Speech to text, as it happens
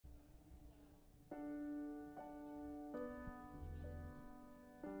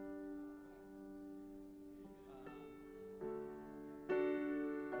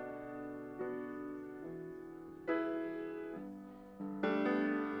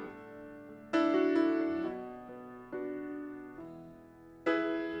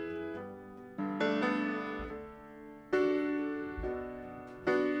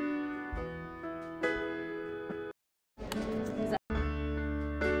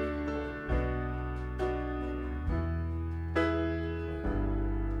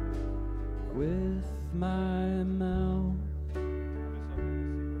With my mouth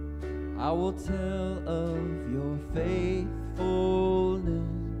I will tell of your faithfulness.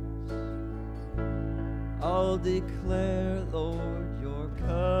 I'll declare, Lord, your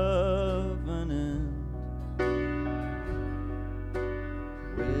covenant.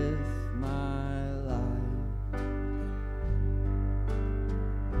 With my life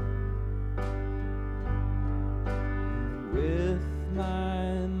with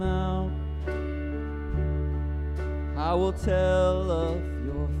my mouth I will tell of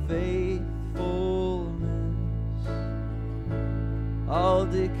your faithfulness. I'll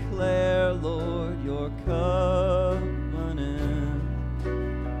declare, Lord, your covenant.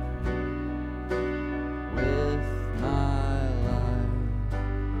 With my life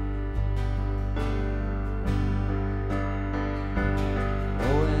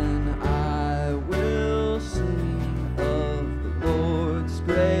oh, and I will sing of the Lord's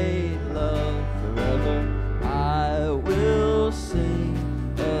great love forever. I will sing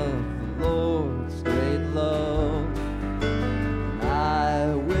of the Lord's great love. And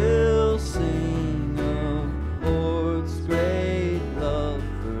I will sing of the Lord's great love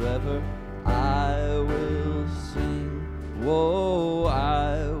forever. I will sing, whoa,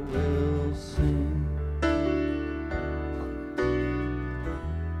 I will sing.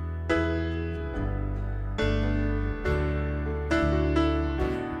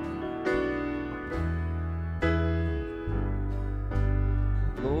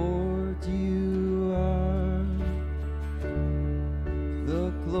 Lord, you are the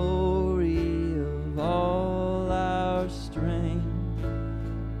glory of all our strength.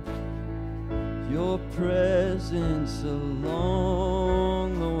 Your presence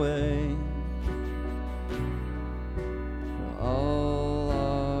along the way for all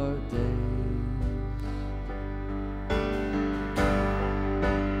our days.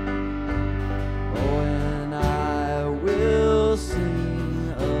 Oh, and I will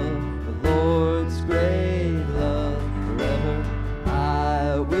sing of the Lord's great love forever.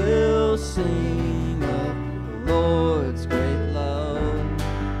 I will sing of the Lord's great love.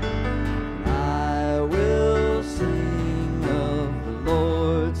 I will sing of the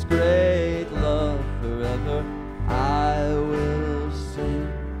Lord's great love forever. I will sing,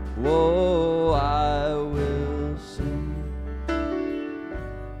 whoa, I will sing.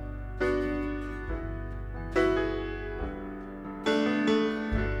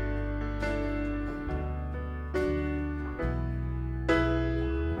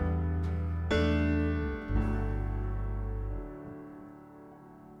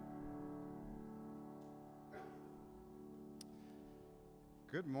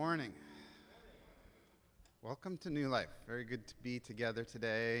 Good morning. Welcome to New Life. Very good to be together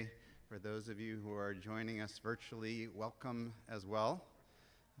today. For those of you who are joining us virtually, welcome as well.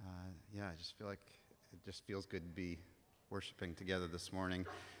 I just feel like it just feels good to be worshiping together this morning.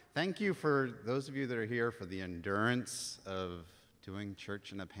 Thank you for those of you that are here for the endurance of doing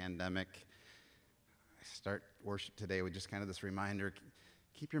church in a pandemic. I start worship today with just kind of this reminder,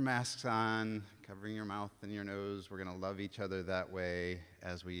 keep your masks on, covering your mouth and your nose. We're going to love each other that way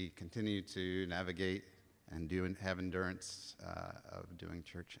as we continue to navigate and have endurance of doing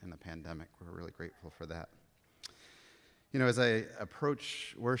church in the pandemic. We're really grateful for that. You know, as I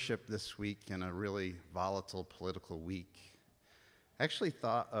approach worship this week in a really volatile political week, I actually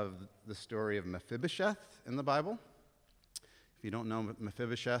thought of the story of Mephibosheth in the Bible. If you don't know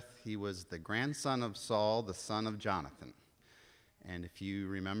Mephibosheth, he was the grandson of Saul, the son of Jonathan. And if you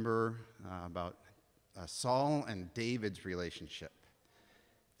remember about Saul and David's relationship,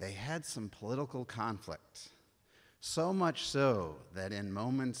 they had some political conflict. So much so that in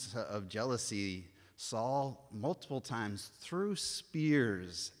moments of jealousy, Saul multiple times threw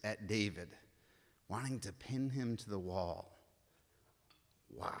spears at David, wanting to pin him to the wall.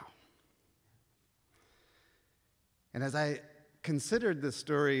 Wow. And as I considered this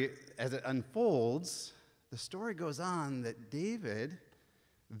story as it unfolds, the story goes on that David,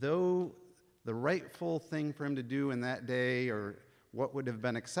 though the rightful thing for him to do in that day, or what would have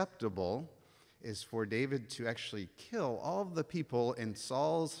been acceptable, is for David to actually kill all of the people in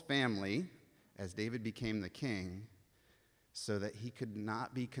Saul's family as David became the king so that he could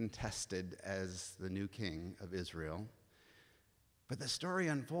not be contested as the new king of Israel. But the story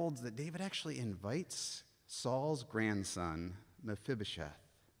unfolds that David actually invites Saul's grandson, Mephibosheth,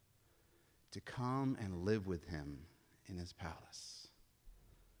 to come and live with him in his palace.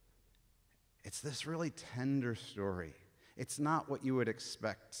 It's this really tender story. It's not what you would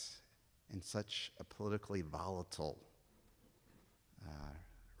expect in such a politically volatile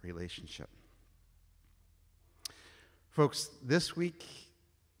relationship. Folks, this week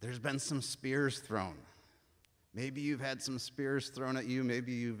there's been some spears thrown. Maybe you've had some spears thrown at you.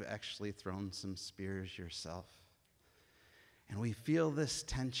 Maybe you've actually thrown some spears yourself. And we feel this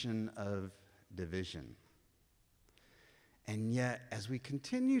tension of division. And yet, as we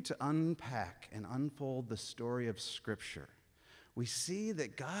continue to unpack and unfold the story of Scripture, we see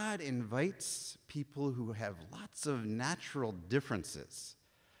that God invites people who have lots of natural differences,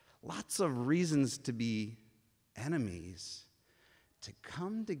 lots of reasons to be enemies, to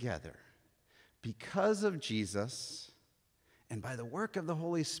come together because of Jesus and by the work of the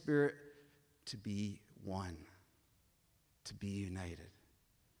Holy Spirit to be one, to be united.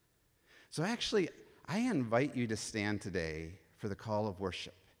 So actually, I invite you to stand today for the call of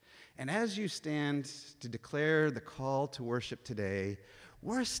worship. And as you stand to declare the call to worship today,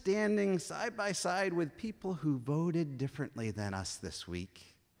 we're standing side by side with people who voted differently than us this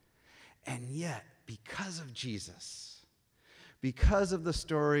week. And yet, because of Jesus, because of the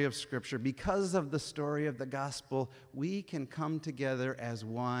story of Scripture, because of the story of the gospel, we can come together as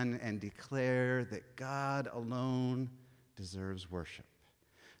one and declare that God alone deserves worship.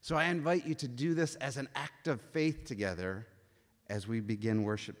 So I invite you to do this as an act of faith together as we begin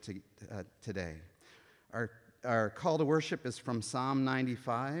worship today. Our call to worship is from Psalm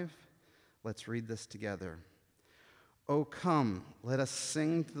 95. Let's read this together. "O come, let us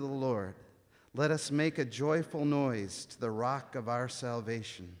sing to the Lord. Let us make a joyful noise to the rock of our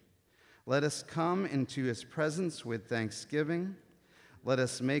salvation. Let us come into his presence with thanksgiving. Let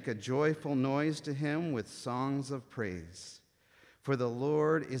us make a joyful noise to him with songs of praise. For the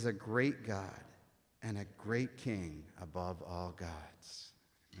Lord is a great God and a great King above all gods."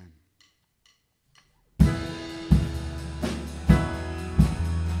 Amen.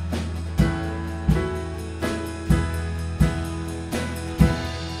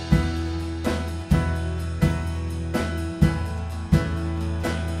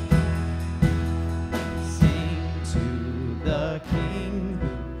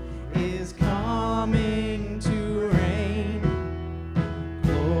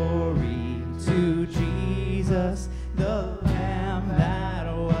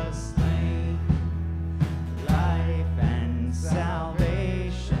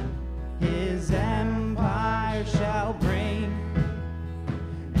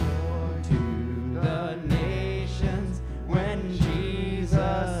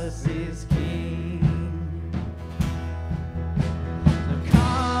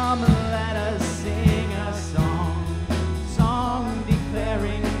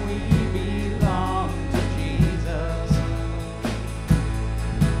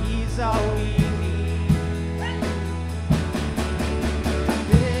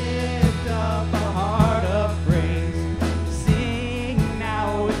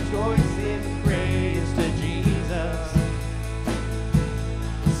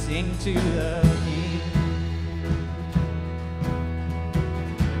 To the King.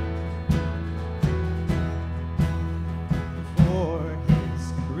 For his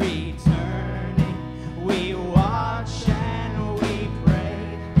returning, we watch and we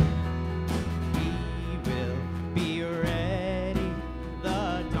pray. We will be ready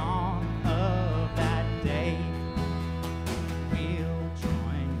the dawn of that day. We'll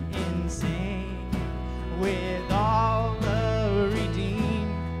join in singing with all the redeemed.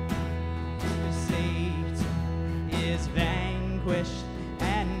 Vanquished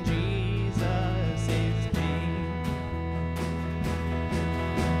and Jesus is King.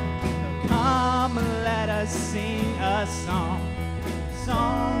 So come, let us sing a song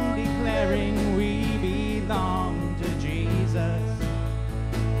declaring we belong to Jesus.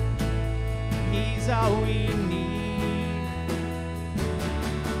 He's all we need.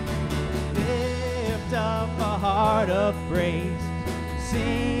 Lift up a heart of praise.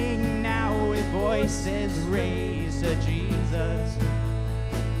 Sing now with voices raised to Jesus.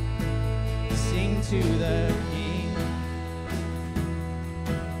 Sing to the King.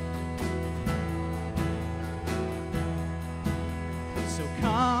 So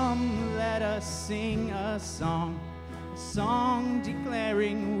come, let us sing a song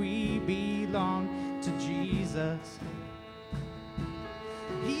declaring we belong to Jesus.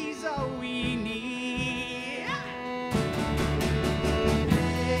 He's all we need.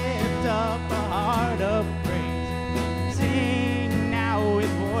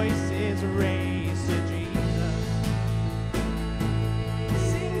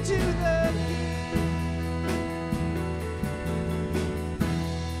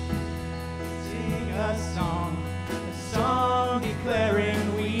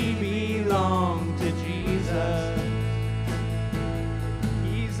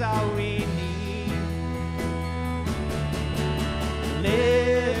 all we need.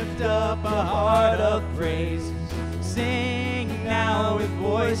 Lift up a heart of praise. Sing now with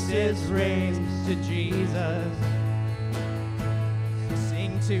voices raised to Jesus.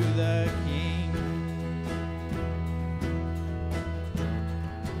 Sing to the King.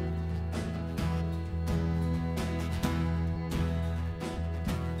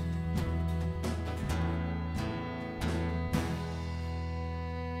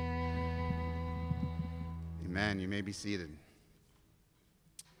 Amen. You may be seated.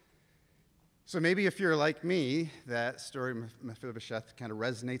 So maybe if you're like me, that story of Mephibosheth kind of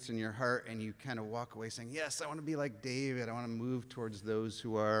resonates in your heart and you kind of walk away saying, yes, I want to be like David. I want to move towards those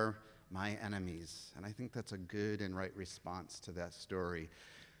who are my enemies. And I think that's a good and right response to that story.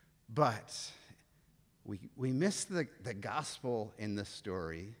 But we miss the gospel in this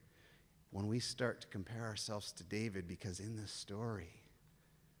story when we start to compare ourselves to David, because in this story,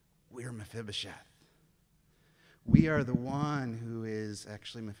 we're Mephibosheth. We are the one who is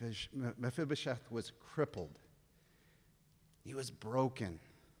actually Mephibosheth was crippled. He was broken.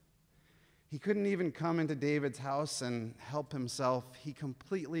 He couldn't even come into David's house and help himself. He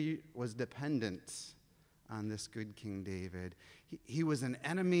completely was dependent on this good King David. He was an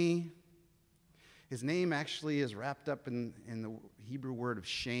enemy. His name actually is wrapped up in the Hebrew word of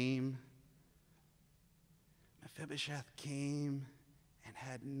shame. Mephibosheth came and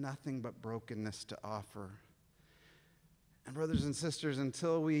had nothing but brokenness to offer. And brothers and sisters,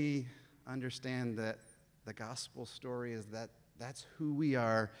 until we understand that the gospel story is that's who we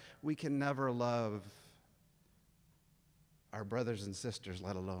are, we can never love our brothers and sisters,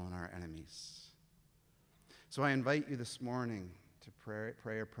 let alone our enemies. So I invite you this morning to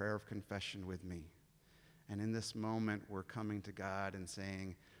pray a prayer of confession with me. And in this moment, we're coming to God and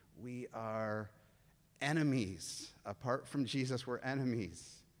saying, we are enemies. Apart from Jesus, we're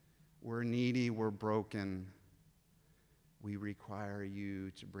enemies. We're needy, we're broken. We require you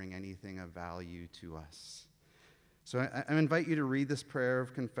to bring anything of value to us. So I invite you to read this prayer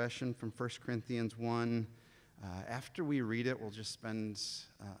of confession from 1 Corinthians 1. After we read it, we'll just spend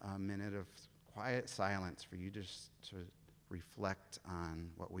a minute of quiet silence for you just to reflect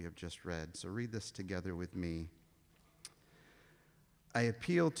on what we have just read. So read this together with me. I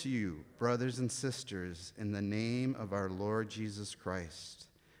appeal to you, brothers and sisters, in the name of our Lord Jesus Christ,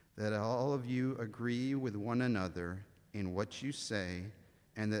 that all of you agree with one another in what you say,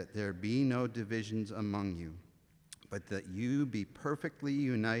 and that there be no divisions among you, but that you be perfectly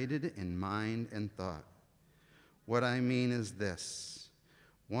united in mind and thought. What I mean is this: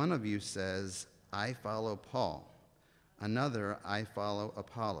 one of you says, I follow Paul. Another, I follow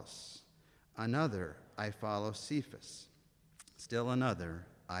Apollos. Another, I follow Cephas. Still another,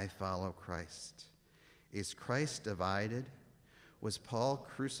 I follow Christ. Is Christ divided? Was Paul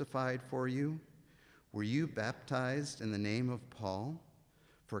crucified for you? Were you baptized in the name of Paul?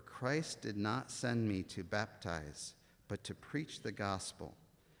 For Christ did not send me to baptize, but to preach the gospel,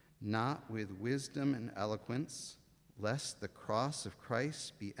 not with wisdom and eloquence, lest the cross of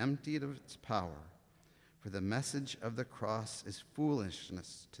Christ be emptied of its power. For the message of the cross is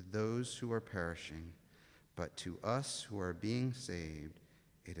foolishness to those who are perishing, but to us who are being saved,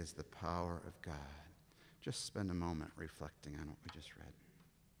 it is the power of God. Just spend a moment reflecting on what we just read.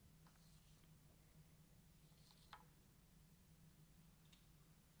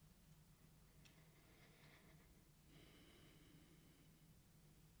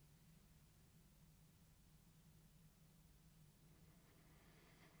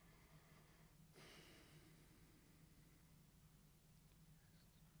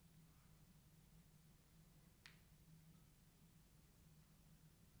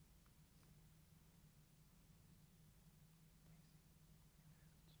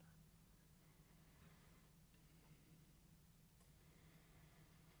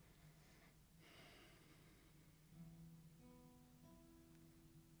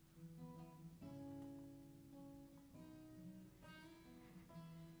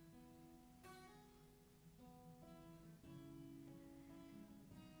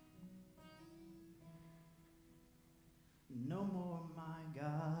 No more, my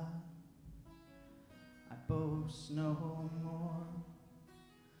God, I boast no more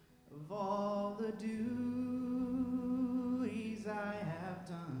of all the duties I have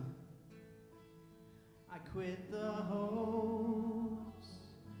done. I quit the hopes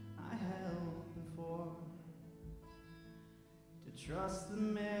I held before to trust the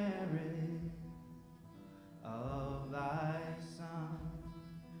merit of thy Son.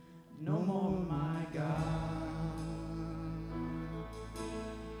 No more, my God.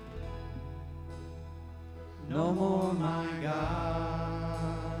 No more, my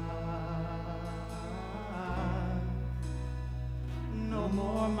God.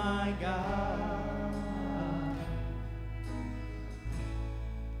 my God.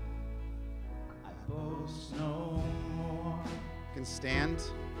 I boast no more. You can stand.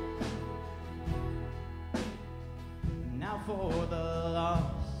 Now for the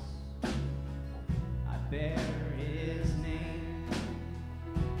lost, I bear his name.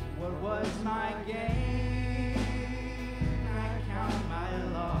 What was my gain? I count my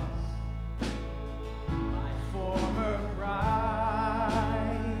loss. My former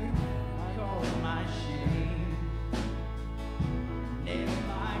pride, I call my shame. Nail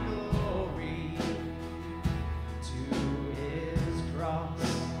my glory to his cross.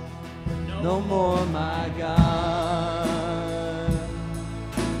 No more, my God.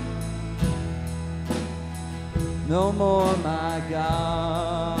 No more, my God.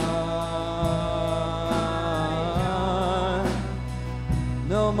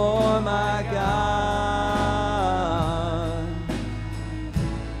 No more, my God.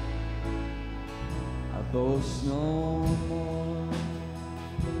 I boast no more.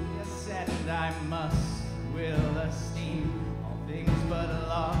 Yes, and I will esteem all things but a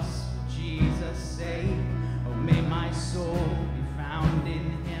loss for Jesus' sake. Oh, may my soul be found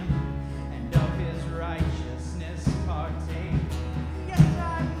in him, and of his righteousness partake. Yes, I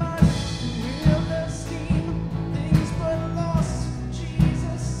will esteem things but loss for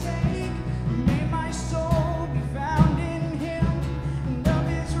Jesus' sake. May my soul be found in him, and of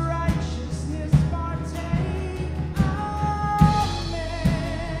his righteousness partake. Amen.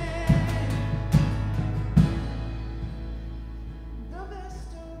 The best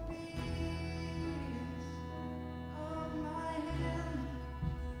obedience of my hand.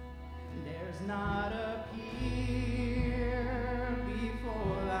 There's not a peer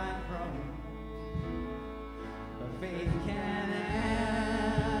before thy throne, but faith can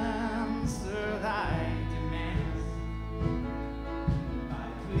answer thy demands by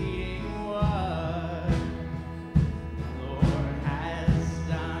pleading what the Lord has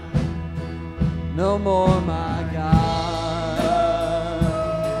done. No more, my God.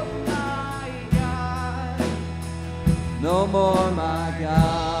 My God, No more, my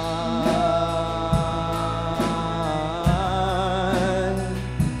God.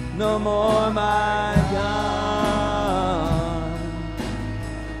 No more, my God.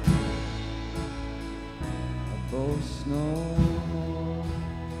 I boast no more.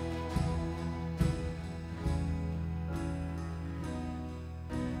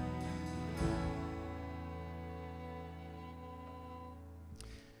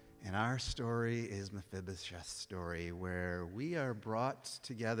 And our story is Mephibosheth's story, where we are brought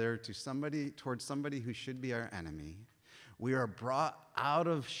together towards somebody who should be our enemy. We are brought out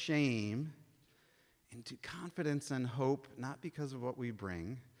of shame into confidence and hope, not because of what we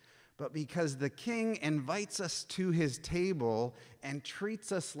bring, but because the king invites us to his table and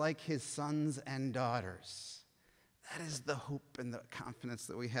treats us like his sons and daughters. That is the hope and the confidence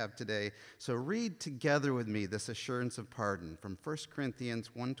that we have today. So read together with me this assurance of pardon from 1 Corinthians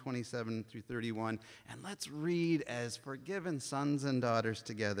 1:27 through 31, and let's read as forgiven sons and daughters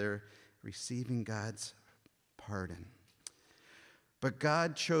together, receiving God's pardon. But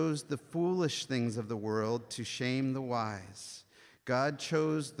God chose the foolish things of the world to shame the wise. God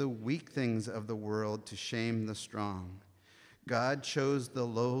chose the weak things of the world to shame the strong. God chose the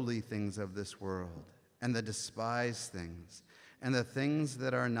lowly things of this world and the despised things and the things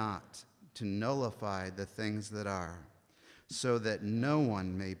that are not, to nullify the things that are, so that no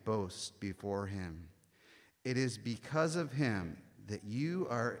one may boast before him. It is because of him that you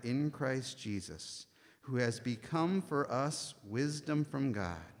are in Christ Jesus, who has become for us wisdom from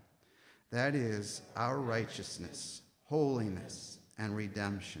God. That is our righteousness, holiness, and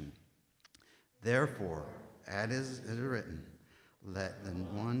redemption. Therefore, as is written, let the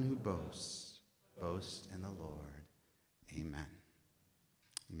one who boasts, boast in the Lord. Amen.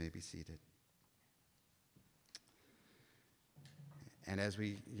 You may be seated. And as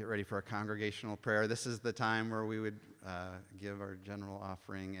we get ready for our congregational prayer, this is the time where we would give our general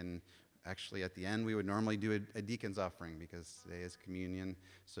offering, and actually at the end we would normally do a deacon's offering because today is communion.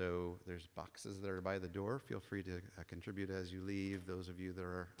 So there's boxes that are by the door. Feel free to contribute as you leave. Those of you that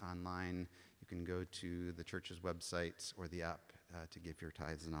are online, you can go to the church's website or the app to give your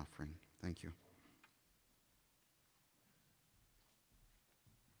tithes and offering. Thank you.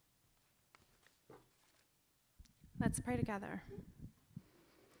 Let's pray together.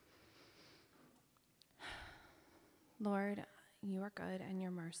 Lord, you are good and your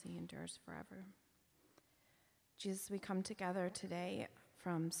mercy endures forever. Jesus, we come together today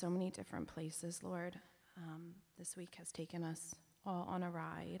from so many different places, Lord. This week has taken us all on a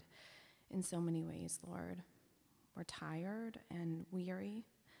ride in so many ways, Lord. We're tired and weary,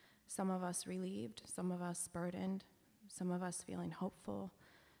 Some of us relieved, some of us burdened, some of us feeling hopeful,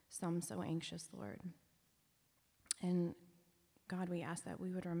 some so anxious, Lord. And God, we ask that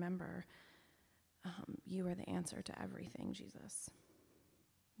we would remember you are the answer to everything, Jesus.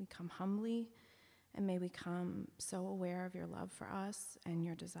 We come humbly, and may we come so aware of your love for us and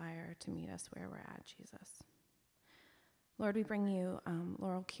your desire to meet us where we're at, Jesus. Lord, we bring you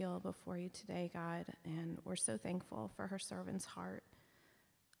Laurel Keel before you today, God, and we're so thankful for her servant's heart.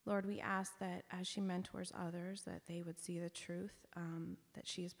 Lord, we ask that as she mentors others, that they would see the truth that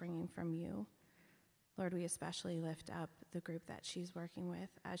she is bringing from you. Lord, we especially lift up the group that she's working with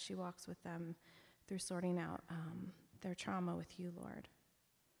as she walks with them through sorting out their trauma with you, Lord.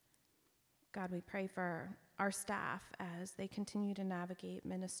 God, we pray for our staff as they continue to navigate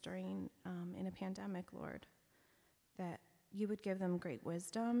ministering in a pandemic, Lord, that you would give them great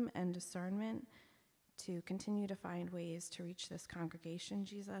wisdom and discernment to continue to find ways to reach this congregation,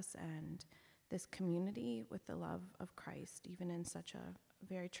 Jesus, and this community with the love of Christ, even in such a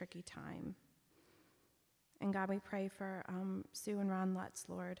very tricky time. And God, we pray for Sue and Ron Lutz,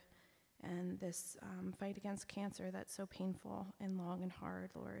 Lord, and this fight against cancer that's so painful and long and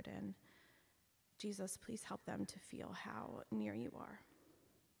hard, Lord. And Jesus, please help them to feel how near you are.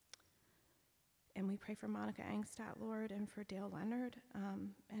 And we pray for Monica Angstadt, Lord, and for Dale Leonard,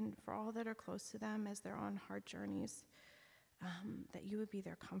 and for all that are close to them as they're on hard journeys, that you would be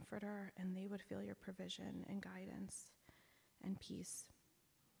their comforter and they would feel your provision and guidance and peace.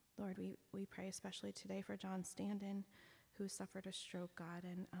 Lord, we pray especially today for John Standen, who suffered a stroke, God,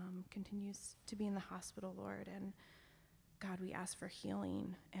 and continues to be in the hospital, Lord. And God, we ask for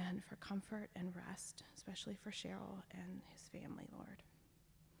healing and for comfort and rest, especially for Cheryl and his family, Lord.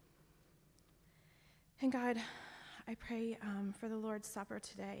 And God, I pray for the Lord's Supper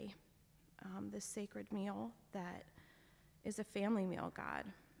today, this sacred meal that is a family meal, God,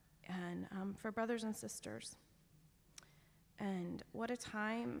 and for brothers and sisters. And what a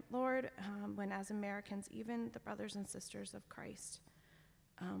time, Lord, when as Americans, even the brothers and sisters of Christ,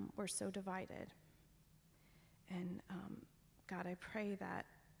 we're so divided. And God, I pray that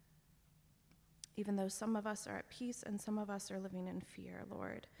even though some of us are at peace and some of us are living in fear,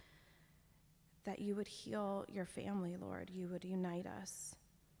 Lord, that you would heal your family, Lord. You would unite us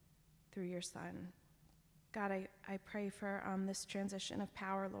through your Son. God, I pray for this transition of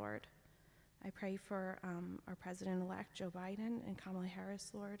power, Lord. I pray for our President-elect, Joe Biden, and Kamala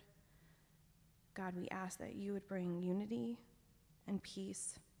Harris, Lord. God, we ask that you would bring unity and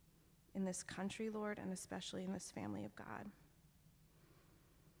peace in this country, Lord, and especially in this family of God.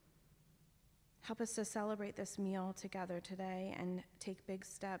 Help us to celebrate this meal together today and take big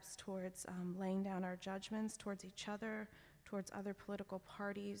steps towards laying down our judgments towards each other, towards other political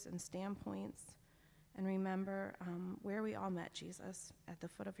parties and standpoints, and remember where we all met Jesus, at the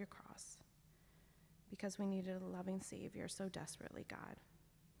foot of your cross, because we needed a loving Savior so desperately, God.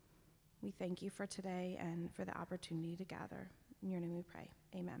 We thank you for today and for the opportunity to gather. In your name we pray.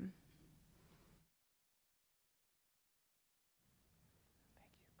 Amen.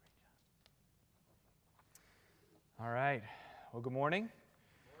 All right. Well, good morning.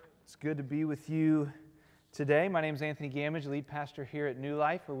 It's good to be with you today. My name is Anthony Gamage, lead pastor here at New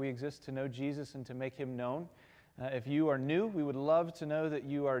Life, where we exist to know Jesus and to make him known. If you are new, we would love to know that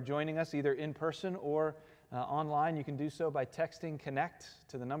you are joining us either in person or online. You can do so by texting CONNECT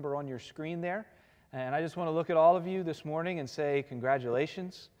to the number on your screen there. And I just want to look at all of you this morning and say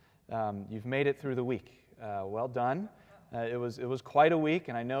congratulations. You've made it through the week. Well done. It was quite a week,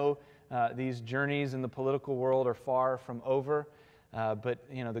 and I know these journeys in the political world are far from over. But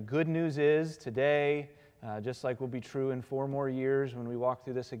you know, the good news is today, just like will be true in 4 more years when we walk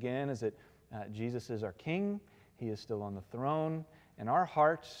through this again, is that Jesus is our King. He is still on the throne. And our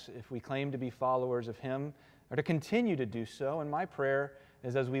hearts, if we claim to be followers of him, are to continue to do so. And my prayer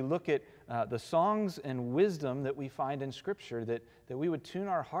is, as we look at the songs and wisdom that we find in Scripture, that we would tune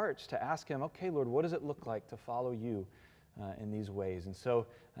our hearts to ask him, okay, Lord, what does it look like to follow you in these ways? And so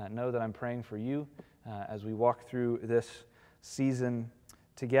know that I'm praying for you as we walk through this season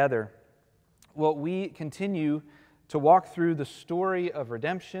together. Well, we continue to walk through the story of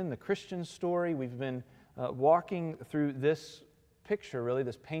redemption, the Christian story. We've been walking through this picture, really,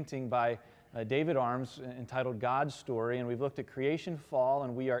 this painting by David Arms entitled God's Story, and we've looked at creation, fall,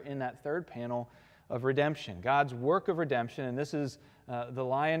 and we are in that third panel of redemption, God's work of redemption, and this is the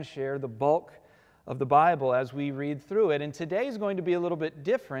lion's share, the bulk of the Bible as we read through it. And today is going to be a little bit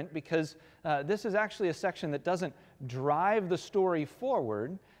different because this is actually a section that doesn't drive the story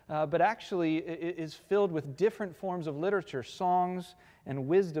forward, but actually is filled with different forms of literature, songs, and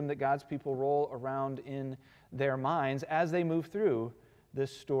wisdom that God's people roll around in their minds as they move through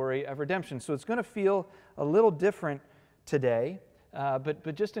this story of redemption. So it's going to feel a little different today,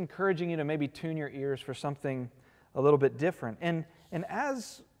 but just encouraging you to maybe tune your ears for something a little bit different. And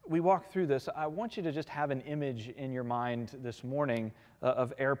as we walk through this, I want you to just have an image in your mind this morning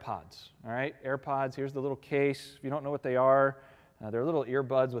of AirPods, all right? AirPods, here's the little case. If you don't know what they are, they're little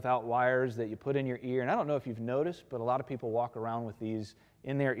earbuds without wires that you put in your ear. And I don't know if you've noticed, but a lot of people walk around with these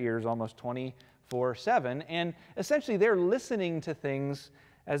in their ears almost 24/7. And essentially, they're listening to things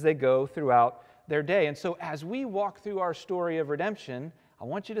as they go throughout their day. And so as we walk through our story of redemption, I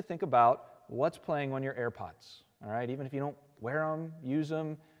want you to think about what's playing on your AirPods, all right? Even if you don't wear them, use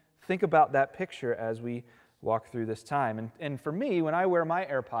them, think about that picture as we walk through this time. And for me, when I wear my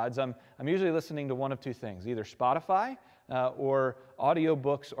AirPods, I'm usually listening to one of two things, either Spotify or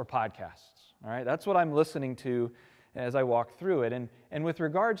audiobooks or podcasts. All right, that's what I'm listening to as I walk through it. And with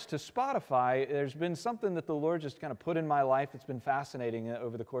regards to Spotify, there's been something that the Lord just kind of put in my life that's been fascinating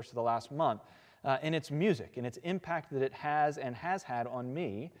over the course of the last month. And it's music and its impact that it has and has had on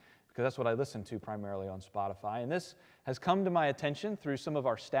me, because that's what I listen to primarily on Spotify. And this has come to my attention through some of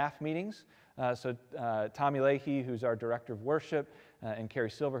our staff meetings. So Tommy Leahy, who's our director of worship, and Carrie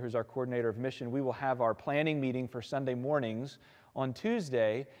Silver, who's our coordinator of mission, we will have our planning meeting for Sunday mornings on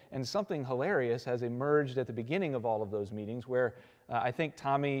Tuesday, and something hilarious has emerged at the beginning of all of those meetings where I think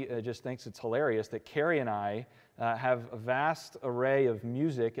Tommy just thinks it's hilarious that Carrie and I have a vast array of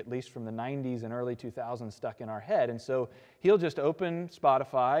music, at least from the 90s and early 2000s, stuck in our head. And so he'll just open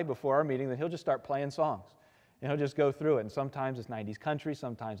Spotify before our meeting, then he'll just start playing songs. And he'll just go through it. And sometimes it's 90s country,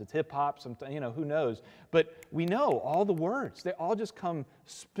 sometimes it's hip hop, sometimes, who knows. But we know all the words. They all just come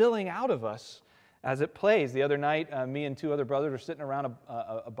spilling out of us as it plays. The other night, me and two other brothers were sitting around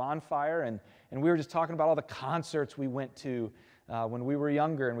a bonfire, and we were just talking about all the concerts we went to when we were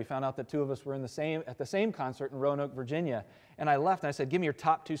younger, and we found out that two of us were at the same concert in Roanoke, Virginia. And I left, and I said, give me your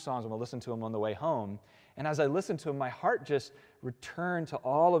top two songs, and we'll listen to them on the way home. And as I listened to them, my heart just returned to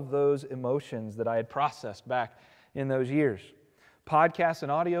all of those emotions that I had processed back in those years. Podcasts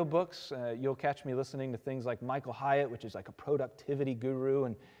and audiobooks, you'll catch me listening to things like Michael Hyatt, which is like a productivity guru.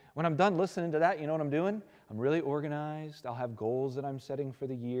 And when I'm done listening to that, you know what I'm doing? I'm really organized. I'll have goals that I'm setting for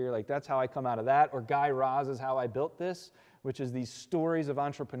the year. Like, that's how I come out of that. Or Guy Raz's How I Built This, which is these stories of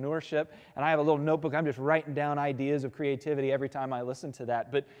entrepreneurship. And I have a little notebook. I'm just writing down ideas of creativity every time I listen to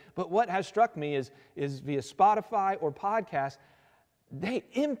that. But what has struck me is via Spotify or podcast, they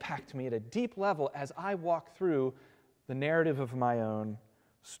impact me at a deep level as I walk through the narrative of my own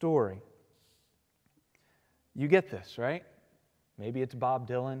story. You get this, right? Maybe it's Bob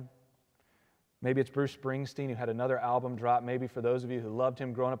Dylan. Maybe it's Bruce Springsteen, who had another album drop. Maybe for those of you who loved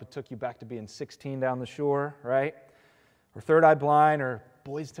him growing up, it took you back to being 16 down the shore, right? Or Third Eye Blind, or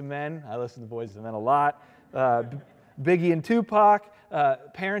Boyz II Men. I listen to Boyz II Men a lot. Biggie and Tupac.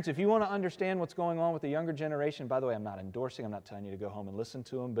 Parents, if you want to understand what's going on with the younger generation, by the way, I'm not endorsing, I'm not telling you to go home and listen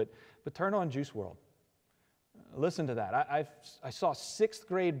to them, but turn on Juice WRLD. Listen to that. I saw 6th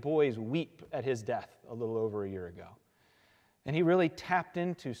grade boys weep at his death a little over a year ago. And he really tapped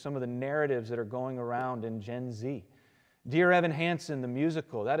into some of the narratives that are going around in Gen Z. Dear Evan Hansen, the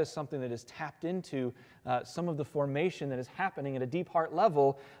musical, that is something that is tapped into some of the formation that is happening at a deep heart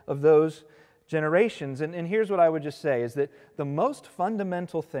level of those generations. And here's what I would just say, is that the most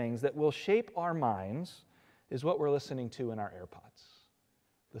fundamental things that will shape our minds is what we're listening to in our AirPods.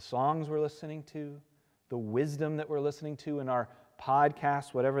 The songs we're listening to, the wisdom that we're listening to in our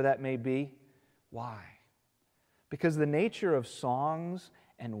podcasts, whatever that may be. Why? Because the nature of songs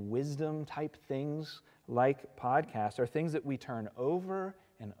and wisdom type things like podcasts are things that we turn over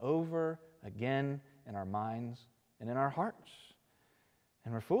and over again in our minds and in our hearts.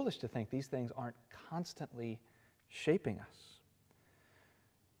 And we're foolish to think these things aren't constantly shaping us.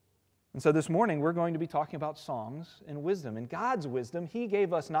 And so this morning we're going to be talking about songs and wisdom. And God's wisdom, He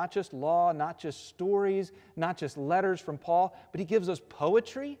gave us not just law, not just stories, not just letters from Paul, but He gives us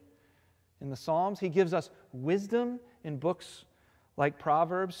poetry in the Psalms. He gives us wisdom in books like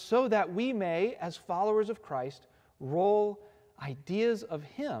Proverbs, so that we may, as followers of Christ, roll ideas of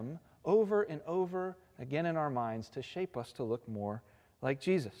Him over and over again in our minds to shape us to look more like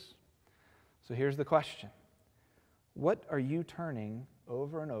Jesus. So here's the question. What are you turning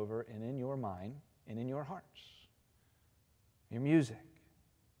over and over and in your mind and in your hearts? Your music,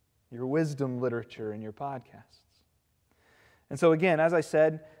 your wisdom literature, and your podcasts. And so again, as I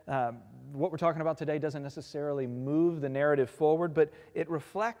said, what we're talking about today doesn't necessarily move the narrative forward, but it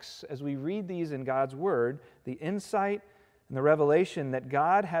reflects, as we read these in God's Word, the insight and the revelation that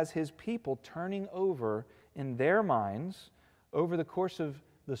God has His people turning over in their minds over the course of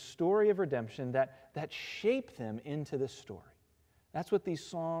the story of redemption that shape them into this story. That's what these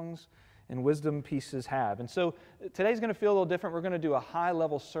songs and wisdom pieces have. And so today's going to feel a little different. We're going to do a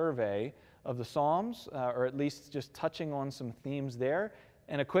high-level survey of the Psalms, or at least just touching on some themes there,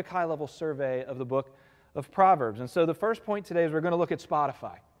 and a quick high-level survey of the book of Proverbs. And so the first point today is we're going to look at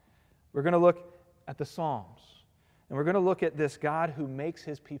Spotify. We're going to look at the Psalms. And we're going to look at this God who makes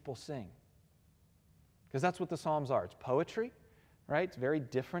his people sing. Because that's what the Psalms are. It's poetry, right? It's very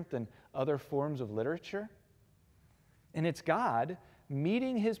different than other forms of literature. And it's God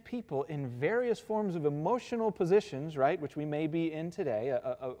meeting his people in various forms of emotional positions, right, which we may be in today,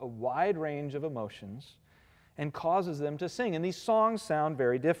 a wide range of emotions, and causes them to sing. And these songs sound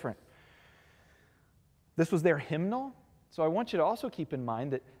very different. This was their hymnal. So I want you to also keep in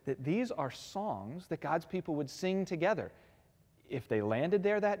mind that these are songs that God's people would sing together if they landed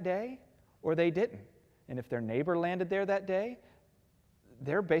there that day or they didn't. And if their neighbor landed there that day,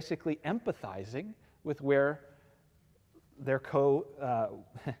 they're basically empathizing with where their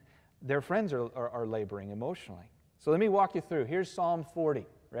friends are laboring emotionally. So let me walk you through. Here's Psalm 40.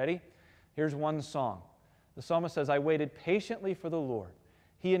 Ready? Here's one song. The psalmist says, I waited patiently for the Lord.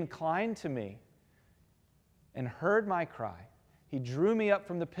 He inclined to me and heard my cry. He drew me up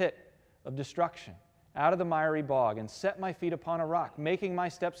from the pit of destruction, out of the miry bog, and set my feet upon a rock, making my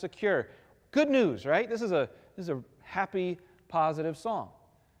steps secure. Good news, right? This is a happy, positive song.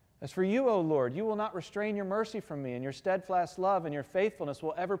 As for you, O Lord, you will not restrain your mercy from me, and your steadfast love and your faithfulness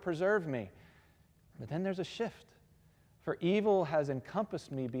will ever preserve me. But then there's a shift. For evil has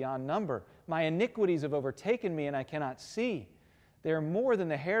encompassed me beyond number. My iniquities have overtaken me, and I cannot see. They are more than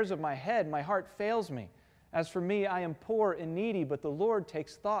the hairs of my head. My heart fails me. As for me, I am poor and needy, but the Lord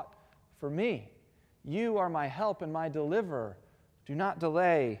takes thought for me. You are my help and my deliverer. Do not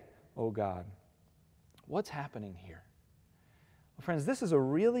delay, O God. What's happening here? Well, friends, this is a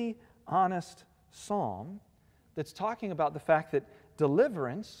really honest psalm that's talking about the fact that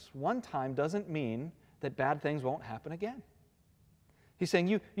deliverance one time doesn't mean that bad things won't happen again. He's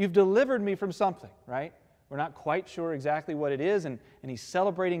saying, you've delivered me from something, right? We're not quite sure exactly what it is, and he's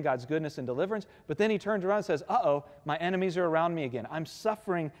celebrating God's goodness and deliverance, but then he turns around and says, uh-oh, my enemies are around me again. I'm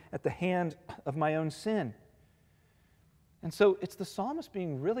suffering at the hand of my own sin. And so it's the psalmist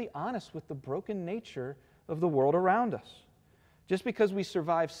being really honest with the broken nature of the world around us. Just because we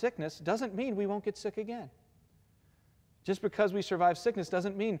survive sickness doesn't mean we won't get sick again. Just because we survive sickness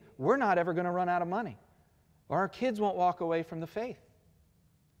doesn't mean we're not ever going to run out of money, or our kids won't walk away from the faith.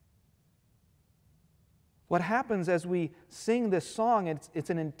 What happens as we sing this song, it's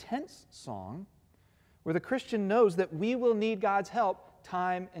an intense song where the Christian knows that we will need God's help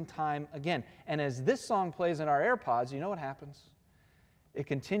time and time again. And as this song plays in our AirPods, you know what happens? It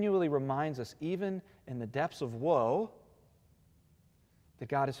continually reminds us, even in the depths of woe, that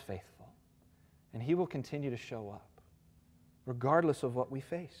God is faithful. And He will continue to show up, regardless of what we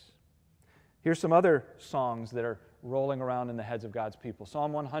face. Here's some other songs that are rolling around in the heads of God's people.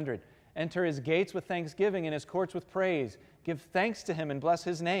 Psalm 100. Enter His gates with thanksgiving and His courts with praise. Give thanks to Him and bless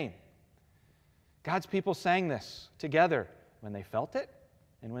His name. God's people sang this together when they felt it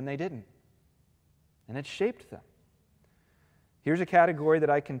and when they didn't. And it shaped them. Here's a category that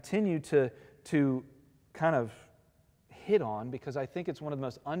I continue to kind of hit on because I think it's one of the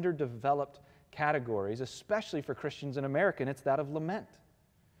most underdeveloped categories, especially for Christians in America, and it's that of lament.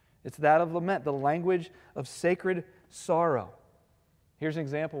 It's that of lament, the language of sacred sorrow. Here's an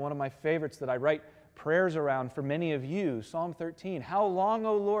example, one of my favorites that I write prayers around for many of you, Psalm 13. How long,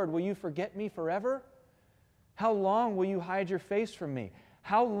 O Lord, will you forget me forever? How long will you hide your face from me?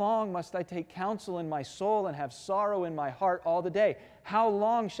 How long must I take counsel in my soul and have sorrow in my heart all the day? How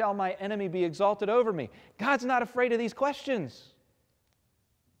long shall my enemy be exalted over me? God's not afraid of these questions.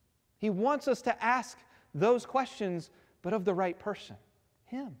 He wants us to ask those questions, but of the right person,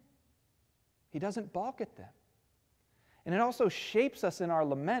 Him. He doesn't balk at them. And it also shapes us in our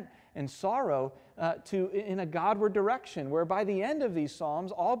lament and sorrow in a Godward direction, where by the end of these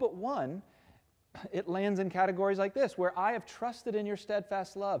Psalms, all but one, it lands in categories like this, where I have trusted in your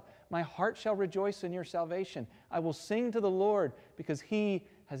steadfast love. My heart shall rejoice in your salvation. I will sing to the Lord because He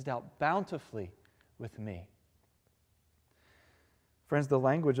has dealt bountifully with me. Friends, the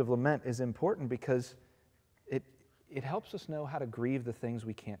language of lament is important because it helps us know how to grieve the things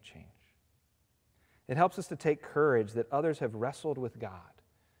we can't change. It helps us to take courage that others have wrestled with God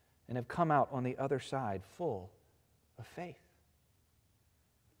and have come out on the other side full of faith.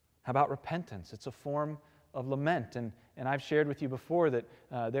 How about repentance? It's a form lament. And I've shared with you before that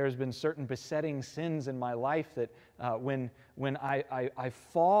there has been certain besetting sins in my life that when I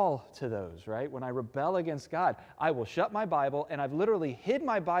fall to those, right? When I rebel against God, I will shut my Bible, and I've literally hid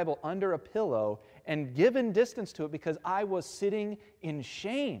my Bible under a pillow and given distance to it because I was sitting in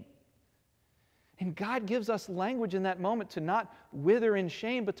shame. And God gives us language in that moment to not wither in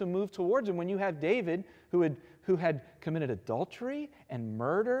shame, but to move towards Him. When you have David, who had committed adultery and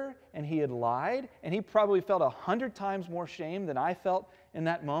murder, and he had lied, and he probably felt 100 times more shame than I felt in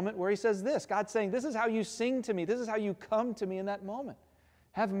that moment, where he says this, God's saying, this is how you sing to me, this is how you come to me in that moment.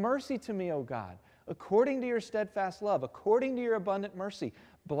 Have mercy to me, O God, according to your steadfast love, according to your abundant mercy.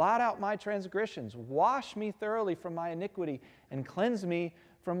 Blot out my transgressions, wash me thoroughly from my iniquity, and cleanse me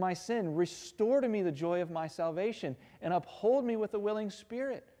from my sin. Restore to me the joy of my salvation, and uphold me with a willing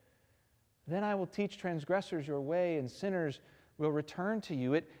spirit. Then I will teach transgressors your way, and sinners will return to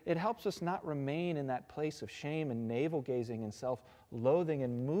you. It helps us not remain in that place of shame and navel-gazing and self-loathing,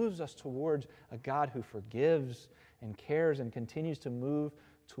 and moves us towards a God who forgives and cares and continues to move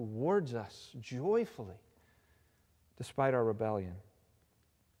towards us joyfully despite our rebellion.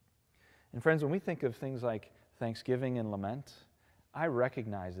 And friends, when we think of things like thanksgiving and lament, I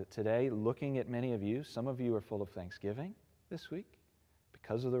recognize that today, looking at many of you, some of you are full of thanksgiving this week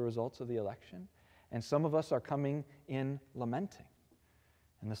because of the results of the election, and some of us are coming in lamenting.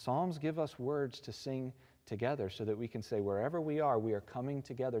 And the Psalms give us words to sing together so that we can say, wherever we are coming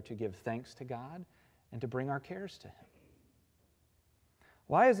together to give thanks to God and to bring our cares to Him.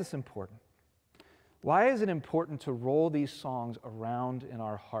 Why is this important? Why is it important to roll these songs around in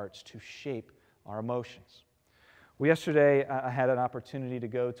our hearts to shape our emotions? Well, yesterday, I had an opportunity to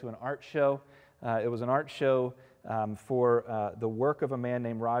go to an art show. It was an art show for the work of a man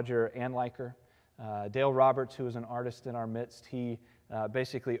named Roger Anliker. Dale Roberts, who is an artist in our midst, he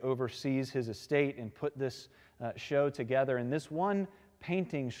basically oversees his estate and put this show together. And this one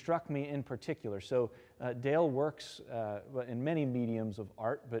painting struck me in particular. So Dale works in many mediums of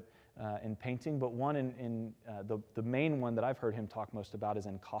art, but in painting, but one in the main one that I've heard him talk most about is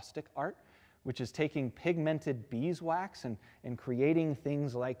encaustic art, which is taking pigmented beeswax and creating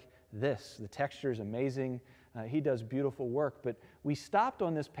things like this. The texture is amazing. He does beautiful work, but we stopped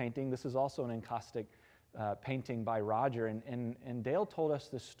on this painting. This is also an encaustic painting by Roger, and Dale told us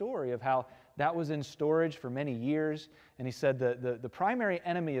the story of how that was in storage for many years, and he said the primary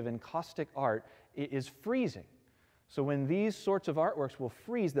enemy of encaustic art is freezing. So when these sorts of artworks will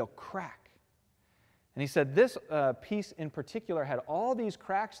freeze, they'll crack. And he said this piece in particular had all these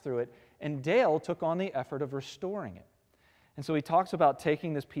cracks through it, and Dale took on the effort of restoring it. And so he talks about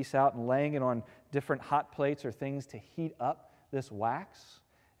taking this piece out and laying it on different hot plates or things to heat up this wax,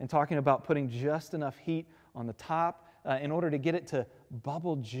 and talking about putting just enough heat on the top in order to get it to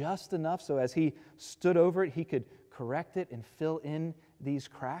bubble just enough so as he stood over it, he could correct it and fill in these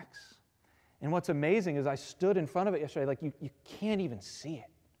cracks. And what's amazing is I stood in front of it yesterday, like you can't even see it.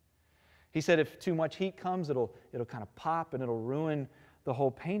 He said if too much heat comes, it'll kind of pop and it'll ruin the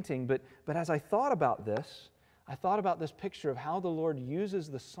whole painting. But as I thought about this, I thought about this picture of how the Lord uses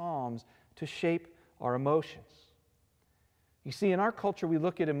the Psalms to shape our emotions. You see, in our culture, we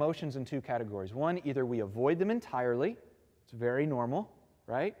look at emotions in two categories. One, either we avoid them entirely, it's very normal,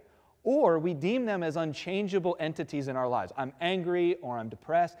 right? Or we deem them as unchangeable entities in our lives. I'm angry or I'm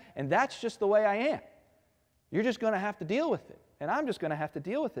depressed, and that's just the way I am. You're just going to have to deal with it, and I'm just going to have to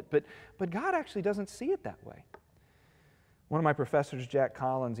deal with it. But God actually doesn't see it that way. One of my professors, Jack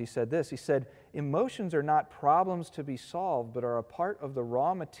Collins, he said this. He said, emotions are not problems to be solved, but are a part of the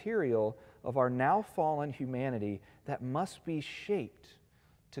raw material of our now fallen humanity that must be shaped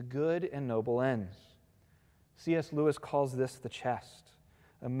to good and noble ends. C.S. Lewis calls this the chest.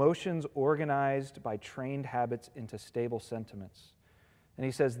 Emotions organized by trained habits into stable sentiments. And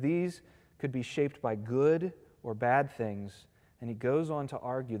he says these could be shaped by good or bad things. And he goes on to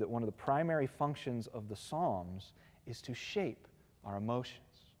argue that one of the primary functions of the Psalms is to shape our emotions.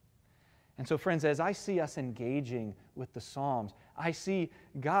 And so, friends, as I see us engaging with the Psalms, I see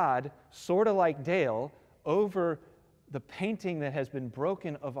God, sort of like Dale, over the painting that has been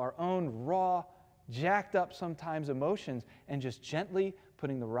broken of our own raw, jacked up sometimes emotions, and just gently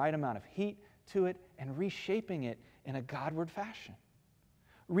putting the right amount of heat to it and reshaping it in a Godward fashion.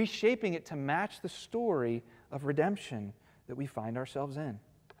 Reshaping it to match the story of redemption that we find ourselves in.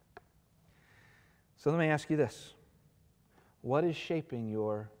 So let me ask you this. What is shaping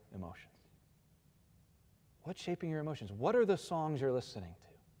your emotions? What's shaping your emotions? What are the songs you're listening to?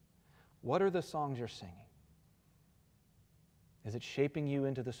 What are the songs you're singing? Is it shaping you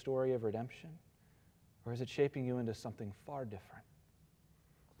into the story of redemption? Or is it shaping you into something far different?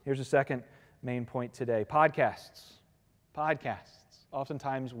 Here's a second main point today. Podcasts.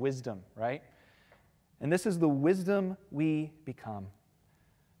 Oftentimes wisdom, right? And this is the wisdom we become.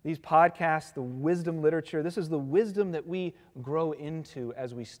 These podcasts, the wisdom literature, this is the wisdom that we grow into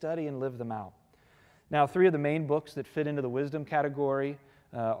as we study and live them out. Now, 3 of the main books that fit into the wisdom category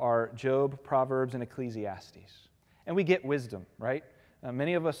are Job, Proverbs, and Ecclesiastes. And we get wisdom, right?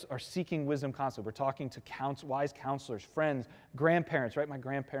 Many of us are seeking wisdom constantly. We're talking to wise counselors, friends, grandparents, right? My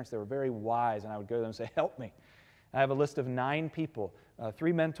grandparents, they were very wise, and I would go to them and say, help me. I have a list of 9 people,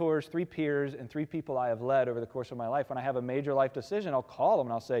 3 mentors, 3 peers, and 3 people I have led over the course of my life. When I have a major life decision, I'll call them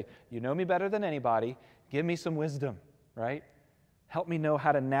and I'll say, you know me better than anybody. Give me some wisdom, right? Help me know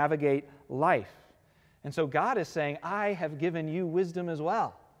how to navigate life. And so God is saying, I have given you wisdom as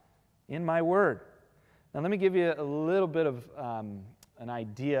well in my word. Now let me give you a little bit of an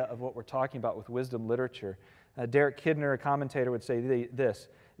idea of what we're talking about with wisdom literature. Derek Kidner, a commentator, would say this: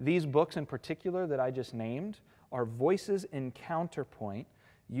 these books in particular that I just named are voices in counterpoint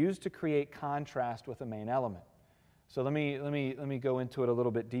used to create contrast with a main element. So let me go into it a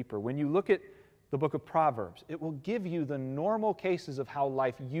little bit deeper. When you look at the book of Proverbs, it will give you the normal cases of how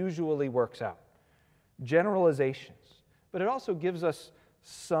life usually works out, generalizations, but it also gives us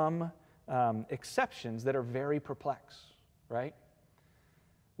some exceptions that are very perplex, right?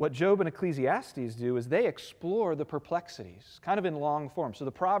 What Job and Ecclesiastes do is they explore the perplexities, kind of in long form. So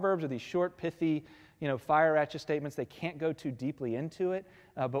the Proverbs are these short, pithy, fire at you statements. They can't go too deeply into it.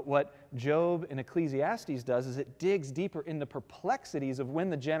 But what Job and Ecclesiastes does is it digs deeper in the perplexities of when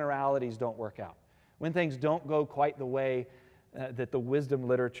the generalities don't work out, when things don't go quite the way that the wisdom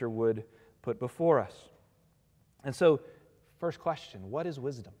literature would put before us. And so, first question, what is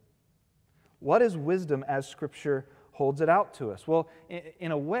wisdom? What is wisdom as Scripture holds it out to us? Well,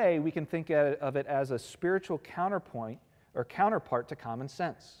 in a way, we can think of it as a spiritual counterpoint or counterpart to common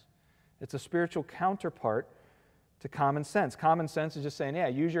sense. It's a spiritual counterpart to common sense. Common sense is just saying, yeah,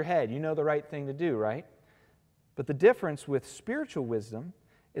 use your head. You know the right thing to do, right? But the difference with spiritual wisdom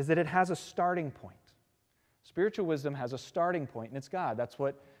is that it has a starting point. Spiritual wisdom has a starting point, and it's God. That's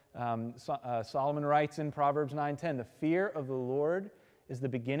what Solomon writes in Proverbs 9:10. The fear of the Lord is the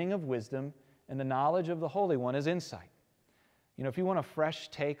beginning of wisdom, and the knowledge of the Holy One is insight. If you want a fresh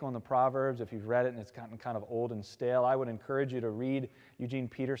take on the Proverbs, if you've read it and it's gotten kind of old and stale, I would encourage you to read Eugene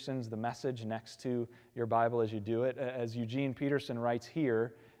Peterson's The Message next to your Bible as you do it. As Eugene Peterson writes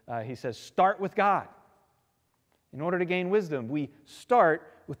here, he says, start with God. In order to gain wisdom, we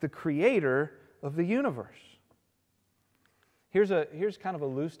start with the Creator of the universe. Here's kind of a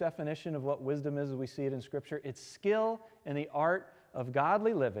loose definition of what wisdom is as we see it in Scripture. It's skill in the art of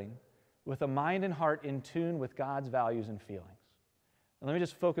godly living with a mind and heart in tune with God's values and feelings. And let me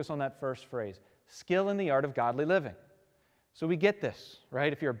just focus on that first phrase, skill in the art of godly living. So we get this,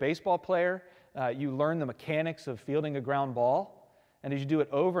 right? If you're a baseball player, you learn the mechanics of fielding a ground ball. And as you do it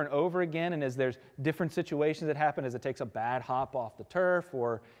over and over again, and as there's different situations that happen, as it takes a bad hop off the turf,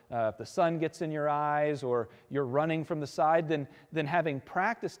 or if the sun gets in your eyes, or you're running from the side, then having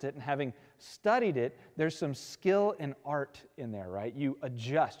practiced it and having studied it, there's some skill and art in there, right? You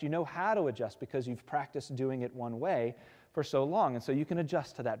adjust. You know how to adjust because you've practiced doing it one way for so long, and so you can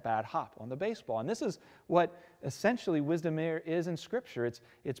adjust to that bad hop on the baseball. And this is what essentially wisdom is in Scripture.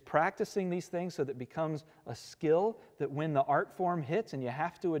 It's practicing these things so that it becomes a skill that when the art form hits and you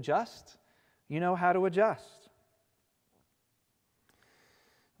have to adjust, you know how to adjust.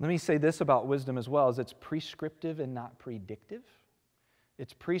 Let me say this about wisdom as well, is it's prescriptive and not predictive.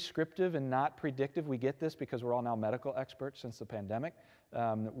 It's prescriptive and not predictive. We get this because we're all now medical experts since the pandemic.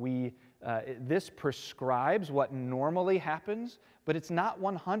 This prescribes what normally happens, but it's not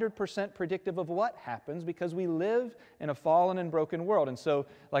 100% predictive of what happens because we live in a fallen and broken world. And so,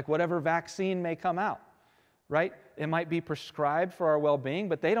 like whatever vaccine may come out, right? It might be prescribed for our well-being,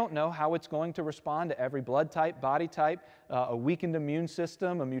 but they don't know how it's going to respond to every blood type, body type, a weakened immune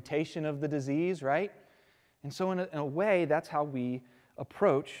system, a mutation of the disease, right? And so in a way, that's how we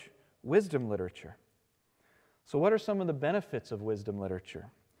approach wisdom literature. So what are some of the benefits of wisdom literature?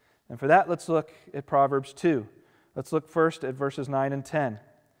 And for that, let's look at Proverbs 2. Let's look first at verses 9 and 10.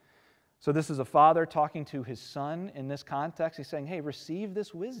 So this is a father talking to his son in this context. He's saying, hey, receive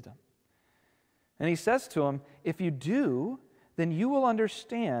this wisdom. And he says to him, if you do, then you will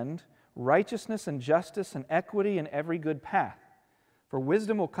understand righteousness and justice and equity and every good path. For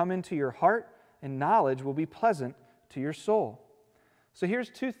wisdom will come into your heart, and knowledge will be pleasant to your soul. So here's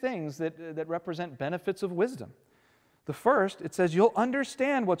 2 things that represent benefits of wisdom. The first, it says you'll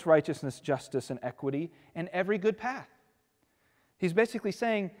understand what's righteousness, justice, and equity, and every good path. He's basically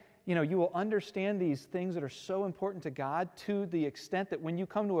saying you will understand these things that are so important to God to the extent that when you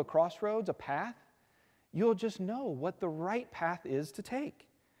come to a crossroads, a path, you'll just know what the right path is to take.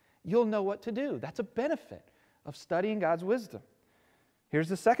 You'll know what to do. That's a benefit of studying God's wisdom. Here's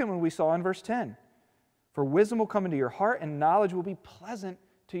the second one we saw in verse 10. For wisdom will come into your heart, and knowledge will be pleasant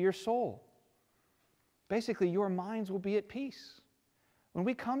to your soul. Basically, your minds will be at peace. When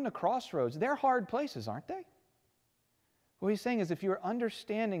we come to crossroads, they're hard places, aren't they? What he's saying is if you're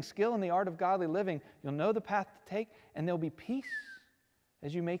understanding skill in the art of godly living, you'll know the path to take, and there'll be peace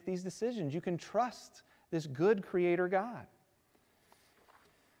as you make these decisions. You can trust this good Creator God.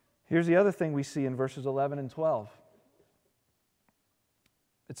 Here's the other thing we see in verses 11 and 12.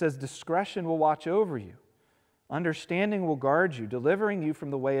 It says, discretion will watch over you. Understanding will guard you, delivering you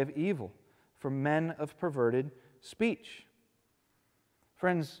from the way of evil, from men of perverted speech.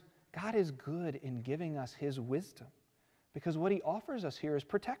 Friends, God is good in giving us His wisdom because what He offers us here is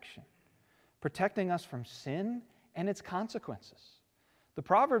protection, protecting us from sin and its consequences. The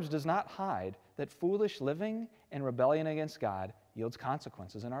Proverbs does not hide that foolish living and rebellion against God yields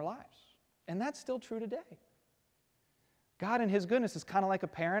consequences in our lives. And that's still true today. God in His goodness is kind of like a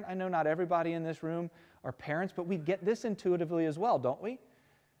parent. I know not everybody in this room are parents, but we get this intuitively as well, don't we?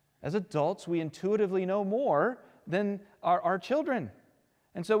 As adults, we intuitively know more than our children.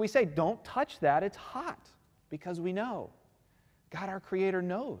 And so we say, don't touch that, it's hot, because we know. God, our Creator,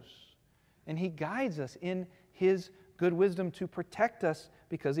 knows. And He guides us in His good wisdom to protect us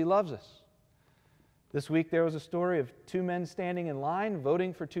because He loves us. This week there was a story of two men standing in line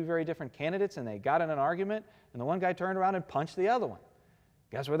voting for two very different candidates, and they got in an argument, and the one guy turned around and punched the other one.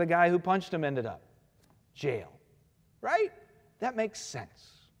 Guess where the guy who punched him ended up? Jail. Right? That makes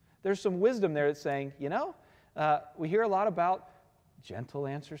sense. There's some wisdom there that's saying, we hear a lot about gentle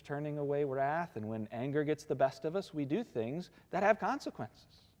answers turning away wrath, and when anger gets the best of us, we do things that have consequences.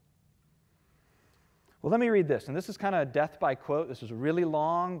 Well, let me read this, and this is kind of a death by quote. This is really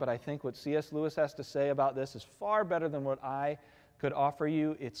long, but I think what C.S. Lewis has to say about this is far better than what I could offer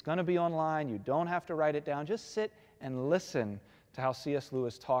you. It's going to be online. You don't have to write it down. Just sit and listen to how C.S.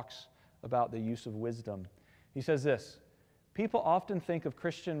 Lewis talks about the use of wisdom. He says this, people often think of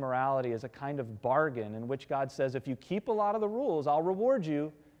Christian morality as a kind of bargain in which God says, if you keep a lot of the rules, I'll reward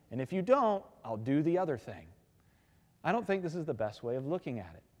you, and if you don't, I'll do the other thing. I don't think this is the best way of looking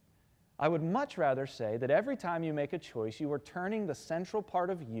at it. I would much rather say that every time you make a choice, you are turning the central part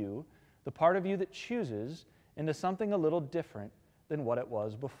of you, the part of you that chooses, into something a little different than what it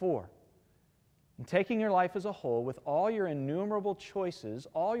was before. And taking your life as a whole, with all your innumerable choices,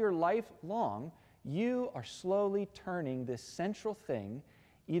 all your life long, you are slowly turning this central thing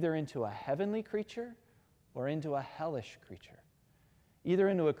either into a heavenly creature or into a hellish creature. Either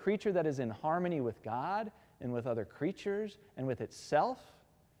into a creature that is in harmony with God and with other creatures and with itself,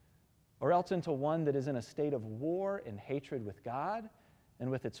 or else into one that is in a state of war and hatred with God and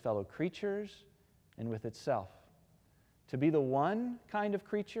with its fellow creatures and with itself. To be the one kind of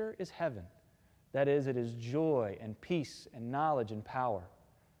creature is heaven. That is, it is joy and peace and knowledge and power.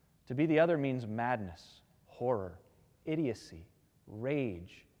 To be the other means madness, horror, idiocy,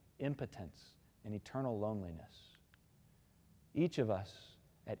 rage, impotence, and eternal loneliness. Each of us,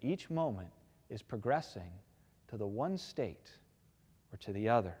 at each moment, is progressing to the one state or to the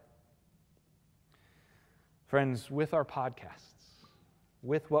other. Friends, with our podcasts,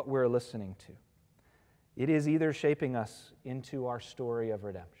 with what we're listening to, it is either shaping us into our story of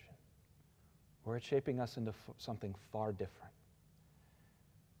redemption, or it's shaping us into something far different.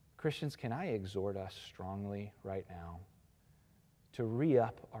 Christians, can I exhort us strongly right now to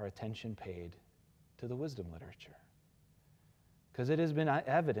re-up our attention paid to the wisdom literature? Because it has been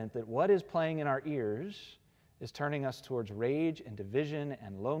evident that what is playing in our ears is turning us towards rage and division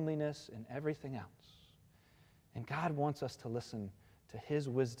and loneliness and everything else. And God wants us to listen to His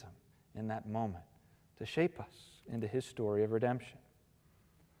wisdom in that moment to shape us into His story of redemption.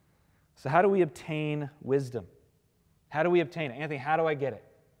 So how do we obtain wisdom? How do we obtain it? Anthony, how do I get it?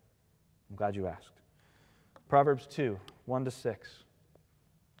 I'm glad you asked. Proverbs 2, 1-6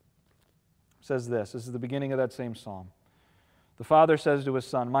 says this. This is the beginning of that same psalm. The father says to his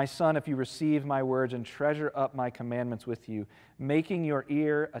son, my son, if you receive my words and treasure up my commandments with you, making your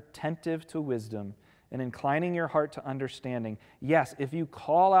ear attentive to wisdom and inclining your heart to understanding. Yes, if you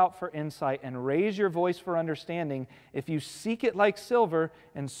call out for insight and raise your voice for understanding, if you seek it like silver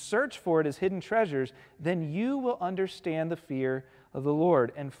and search for it as hidden treasures, then you will understand the fear of the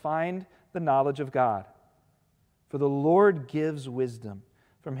Lord and find the knowledge of God. For the Lord gives wisdom.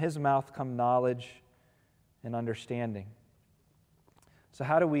 From His mouth come knowledge and understanding. So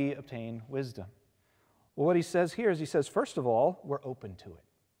how do we obtain wisdom? Well, what he says here is he says, first of all, we're open to it.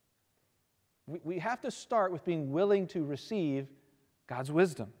 We have to start with being willing to receive God's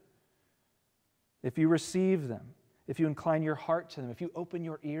wisdom. If you receive them, if you incline your heart to them, if you open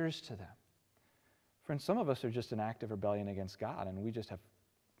your ears to them. Friends, some of us are just in active rebellion against God, and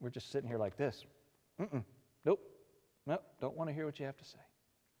we're just sitting here like this. Nope, don't want to hear what you have to say.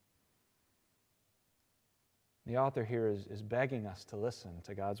 The author here is begging us to listen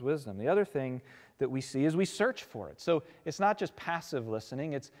to God's wisdom. The other thing that we see is we search for it. So it's not just passive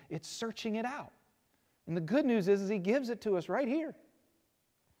listening, it's searching it out. And the good news is he gives it to us right here.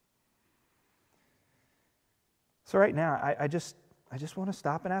 So right now, I just want to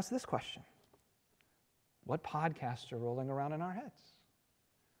stop and ask this question. What podcasts are rolling around in our heads?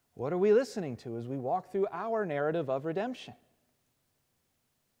 What are we listening to as we walk through our narrative of redemption?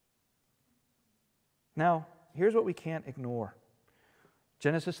 Now, here's what we can't ignore.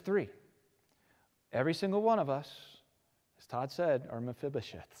 Genesis 3. Every single one of us, as Todd said, are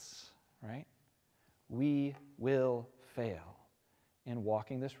Mephibosheths, right? We will fail in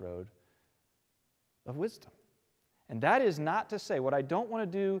walking this road of wisdom. And that is not to say, what I don't want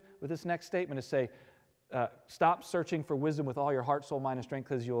to do with this next statement is say, stop searching for wisdom with all your heart, soul, mind, and strength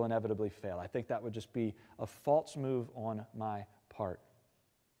because you'll inevitably fail. I think that would just be a false move on my part.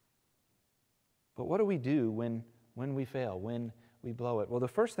 But what do we do when we fail, when we blow it? Well, the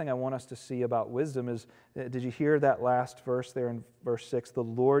first thing I want us to see about wisdom is, did you hear that last verse there in verse 6? The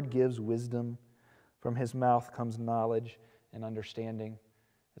Lord gives wisdom. From his mouth comes knowledge and understanding.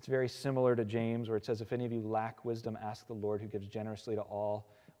 It's very similar to James, where it says, if any of you lack wisdom, ask the Lord who gives generously to all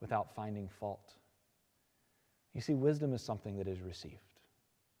without finding fault. You see, wisdom is something that is received.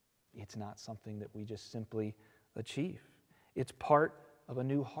 It's not something that we just simply achieve. It's part of a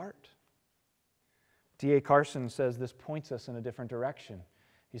new heart. D.A. Carson says this points us in a different direction.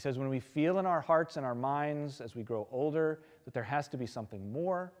 He says when we feel in our hearts and our minds as we grow older that there has to be something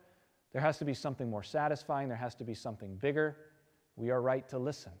more, there has to be something more satisfying, there has to be something bigger, we are right to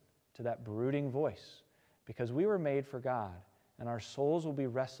listen to that brooding voice because we were made for God and our souls will be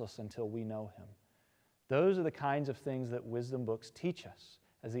restless until we know Him. Those are the kinds of things that wisdom books teach us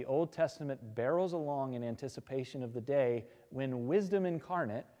as the Old Testament barrels along in anticipation of the day when wisdom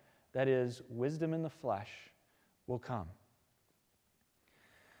incarnate, that is, wisdom in the flesh, will come.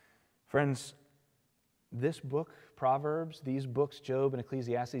 Friends, this book, Proverbs, these books, Job and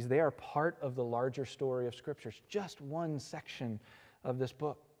Ecclesiastes, they are part of the larger story of Scripture. It's just one section of this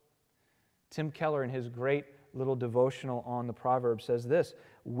book. Tim Keller, in his great little devotional on the Proverbs, says this: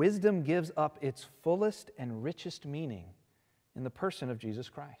 wisdom gives up its fullest and richest meaning in the person of Jesus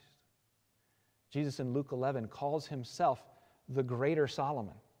Christ. Jesus in Luke 11 calls himself the greater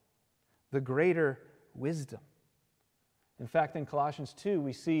Solomon, the greater wisdom. In fact, in Colossians 2,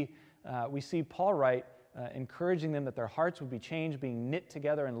 we see Paul write, encouraging them that their hearts would be changed, being knit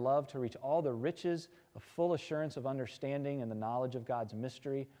together in love to reach all the riches of full assurance of understanding and the knowledge of God's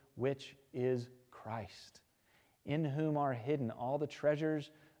mystery, which is Christ, in whom are hidden all the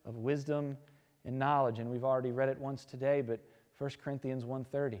treasures of wisdom and knowledge. And we've already read it once today, but 1 Corinthians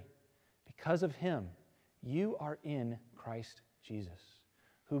 1:30, because of Him, you are in Christ Jesus,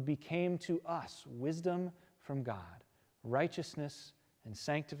 who became to us wisdom from God, righteousness and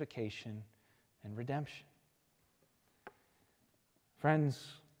sanctification and redemption.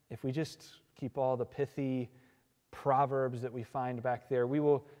 Friends, if we just keep all the pithy proverbs that we find back there, we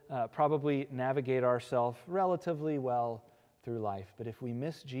will probably navigate ourselves relatively well through life. But if we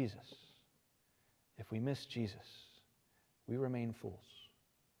miss Jesus, we remain fools.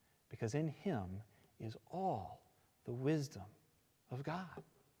 Because in Him is all the wisdom of God.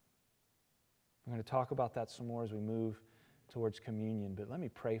 We're going to talk about that some more as we move towards communion, but let me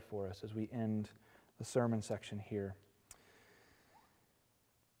pray for us as we end the sermon section here.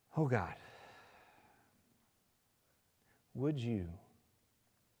 Oh God, would you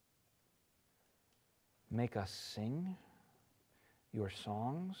make us sing your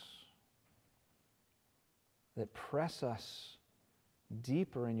songs that press us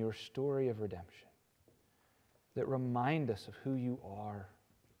deeper in your story of redemption, that remind us of who you are,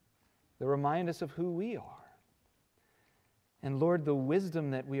 that remind us of who we are. And Lord, the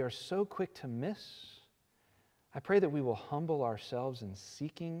wisdom that we are so quick to miss, I pray that we will humble ourselves in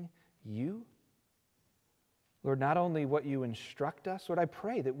seeking you. Lord, not only what you instruct us, Lord, I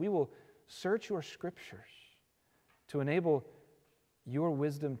pray that we will search your Scriptures to enable your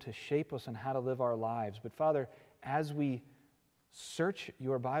wisdom to shape us on how to live our lives. But Father, as we search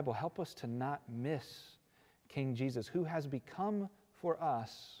your Bible, help us to not miss King Jesus, who has become for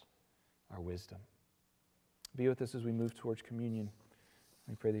us our wisdom. Be with us as we move towards communion.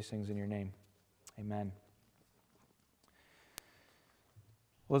 We pray these things in your name. Amen.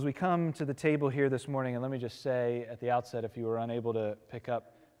 Well, as we come to the table here this morning, and let me just say at the outset, if you were unable to pick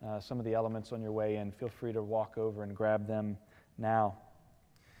up some of the elements on your way in, feel free to walk over and grab them now.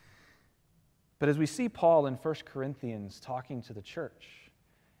 But as we see Paul in 1 Corinthians talking to the church,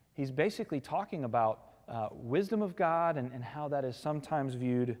 he's basically talking about wisdom of God and how that is sometimes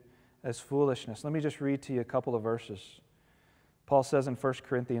viewed as foolishness. Let me just read to you a couple of verses. Paul says in 1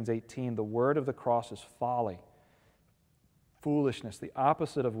 Corinthians 18, the word of the cross is folly, foolishness, the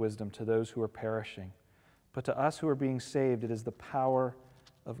opposite of wisdom to those who are perishing. But to us who are being saved, it is the power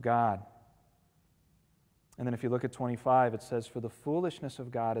of God. And then if you look at 25, it says, for the foolishness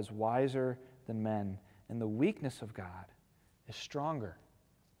of God is wiser than men, and the weakness of God is stronger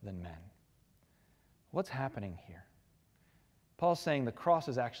than men. What's happening here? Paul's saying the cross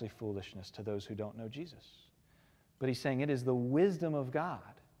is actually foolishness to those who don't know Jesus. But he's saying it is the wisdom of God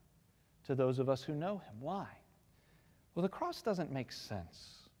to those of us who know him. Why? Well, the cross doesn't make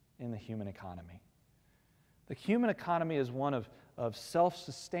sense in the human economy. The human economy is one of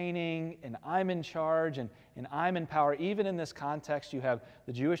self-sustaining, and I'm in charge, and I'm in power. Even in this context, you have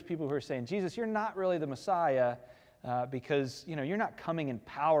the Jewish people who are saying, Jesus, you're not really the Messiah because you're not coming in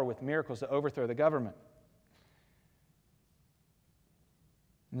power with miracles to overthrow the government.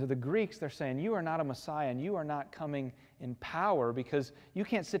 And to the Greeks, they're saying, you are not a Messiah, and you are not coming in power because you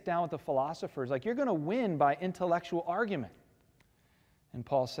can't sit down with the philosophers. Like, you're going to win by intellectual argument. And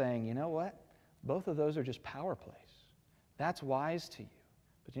Paul's saying, you know what? Both of those are just power plays. That's wise to you.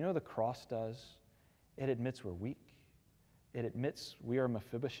 But you know what the cross does? It admits we're weak. It admits we are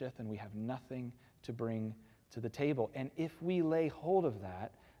Mephibosheth and we have nothing to bring to the table. And if we lay hold of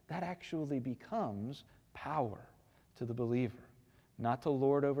that, that actually becomes power to the believer. Not to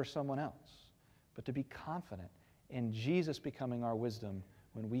lord over someone else, but to be confident in Jesus becoming our wisdom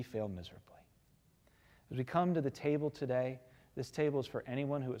when we fail miserably. As we come to the table today, this table is for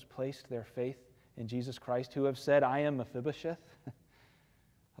anyone who has placed their faith in Jesus Christ, who have said, I am Mephibosheth.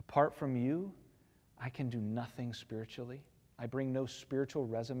 Apart from you, I can do nothing spiritually. I bring no spiritual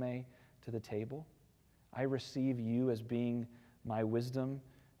resume to the table. I receive you as being my wisdom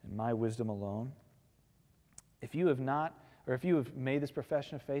and my wisdom alone. If you have not, or if you have made this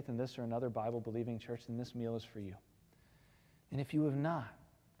profession of faith in this or another Bible-believing church, then this meal is for you. And if you have not,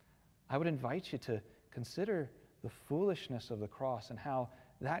 I would invite you to consider the foolishness of the cross and how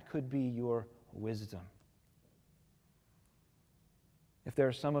that could be your wisdom. If there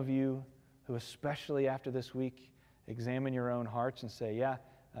are some of you who, especially after this week, examine your own hearts and say,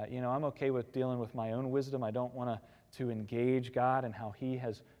 I'm okay with dealing with my own wisdom. I don't want to engage God and how He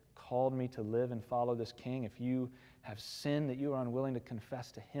has called me to live and follow this King. If you have sinned that you are unwilling to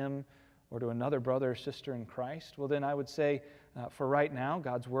confess to Him or to another brother or sister in Christ, well then I would say for right now,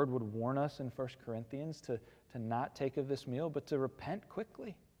 God's Word would warn us in 1 Corinthians to not take of this meal, but to repent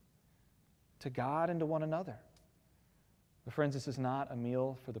quickly to God and to one another. But friends, this is not a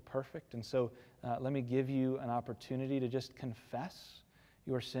meal for the perfect, and so let me give you an opportunity to just confess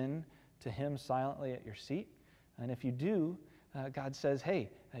your sin to Him silently at your seat. And if you do, God says, hey,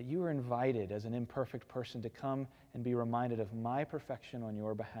 you are invited as an imperfect person to come and be reminded of my perfection on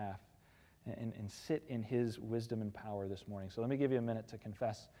your behalf and sit in His wisdom and power this morning. So let me give you a minute to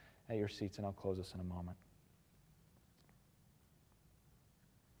confess at your seats, and I'll close this in a moment.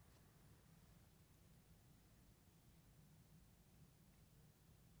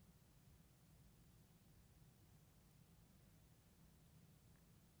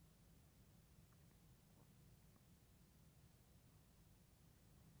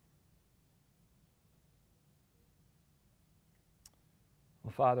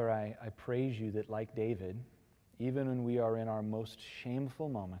 Well, Father, I praise you that like David, even when we are in our most shameful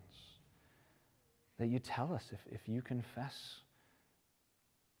moments, that you tell us if you confess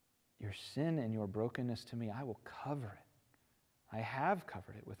your sin and your brokenness to me, I will cover it. I have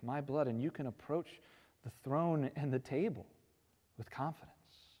covered it with my blood, and you can approach the throne and the table with confidence.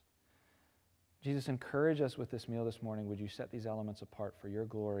 Jesus, encourage us with this meal this morning. Would you set these elements apart for your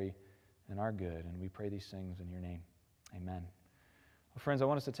glory and our good? And we pray these things in your name. Amen. Well, friends, I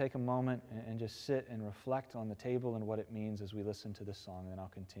want us to take a moment and just sit and reflect on the table and what it means as we listen to this song, and then I'll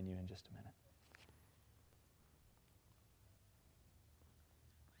continue in just a minute.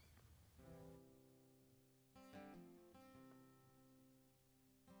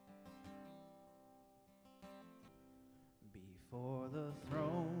 Before the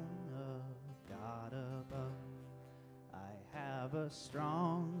throne of God above, I have a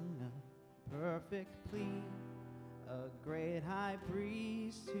strong, perfect plea. A great high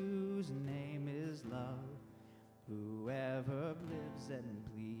priest whose name is love, whoever lives and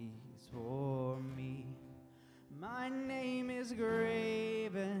pleads for me. My name is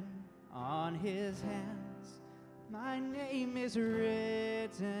graven My name is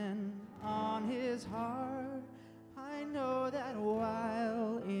written on his heart. I know that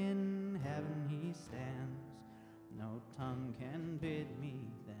while in heaven he stands, no tongue can bid me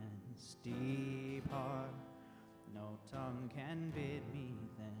thence depart. No tongue can bid me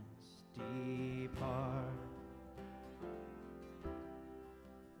thence depart.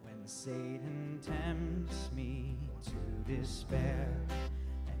 When Satan tempts me to despair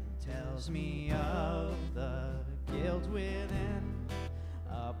and tells me of the guilt within,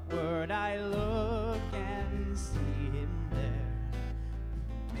 upward I look and see him there,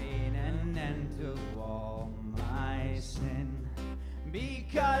 made an end to all my sin.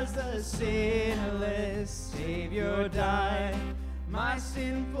 Because the sinless Savior died, my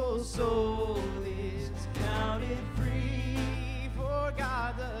sinful soul is counted free. For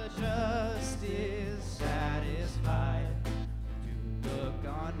God the just is satisfied to look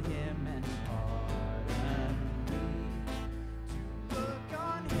on him and pardon me. To look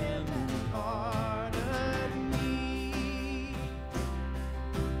on him and pardon me.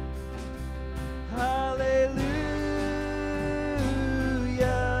 Hallelujah.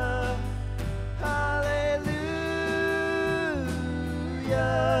 Hallelujah.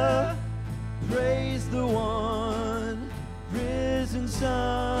 Praise the one risen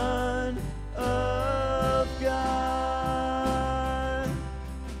Son of God.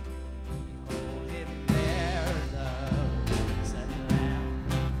 Behold him there, the risen Lamb,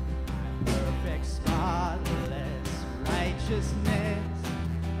 my perfect, spotless righteousness,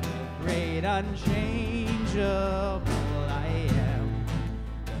 the great unchangeable I am,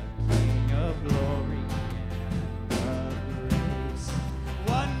 the King of glory and of grace.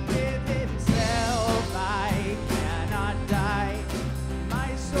 One with himself I cannot die.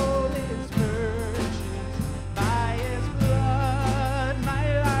 My soul is purchased by his blood. My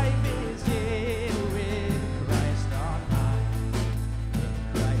life is hid with Christ on high. With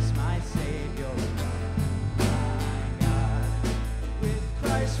Christ my Savior, my God. With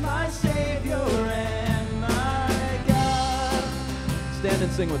Christ my Savior and my God. Stand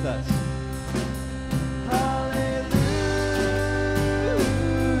and sing with us. Hallelujah.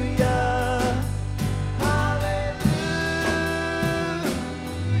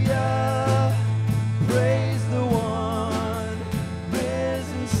 Hallelujah. Praise the one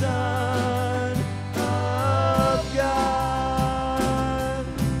risen Son of God.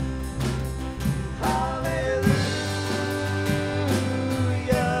 Hallelujah.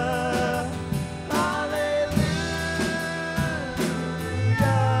 Hallelujah.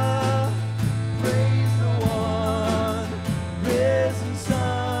 Praise the one risen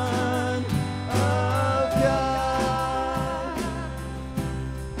Son of God.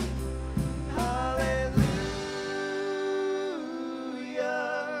 Hallelujah.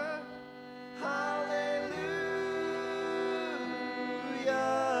 Hallelujah.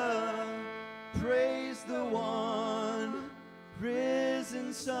 Praise the one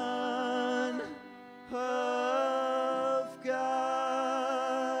risen Son of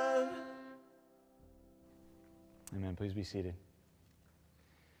God. Amen. Please be seated.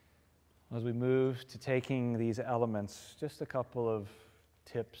 As we move to taking these elements, just a couple of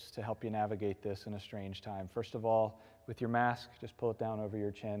tips to help you navigate this in a strange time. First of all, with your mask, just pull it down over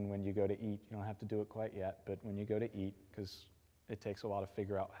your chin when you go to eat. You don't have to do it quite yet, but when you go to eat, because it takes a while to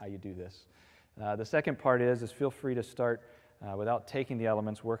figure out how you do this. The second part is feel free to start without taking the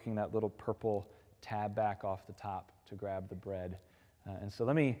elements, working that little purple tab back off the top to grab the bread. And so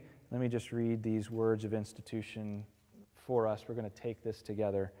let me just read these words of institution for us. We're going to take this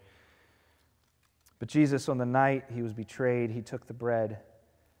together. But Jesus, on the night he was betrayed, he took the bread,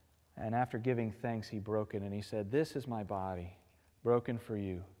 and after giving thanks, he broke it, and he said, "This is my body, broken for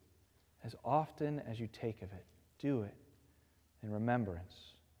you. As often as you take of it, do it in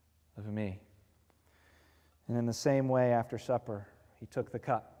remembrance of me." And in the same way, after supper, he took the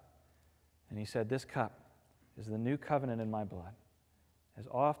cup, and he said, "This cup is the new covenant in my blood. As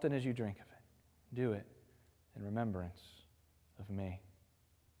often as you drink of it, do it in remembrance of me."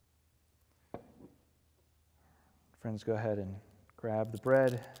 Friends, go ahead and grab the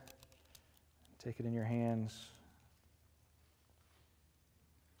bread, take it in your hands.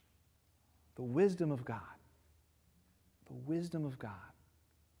 The wisdom of God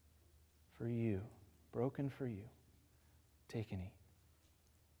for you, broken for you. Take and eat.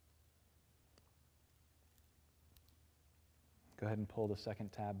 Go ahead and pull the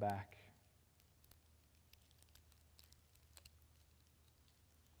second tab back.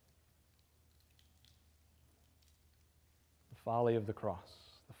 The folly of the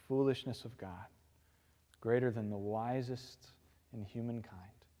cross, the foolishness of God, greater than the wisest in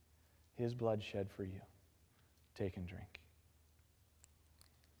humankind, His blood shed for you. Take and drink.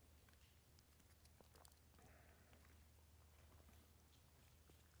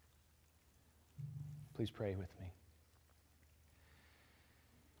 Please pray with me.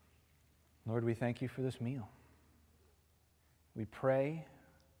 Lord, we thank you for this meal. We pray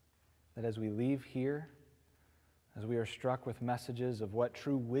that as we leave here, as we are struck with messages of what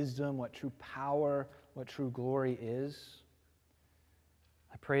true wisdom, what true power, what true glory is,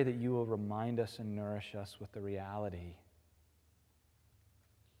 I pray that you will remind us and nourish us with the reality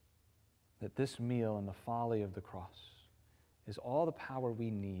that this meal and the folly of the cross is all the power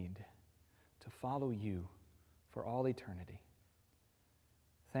we need to follow you for all eternity.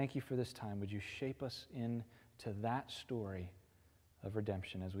 Thank you for this time. Would you shape us into that story of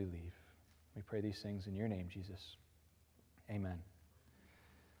redemption as we leave? We pray these things in your name, Jesus. Amen.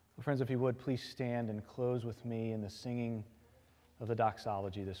 Well, friends, if you would, please stand and close with me in the singing of the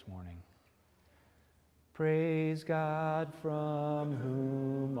doxology this morning. Praise God from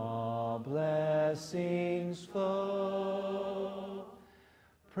whom all blessings flow.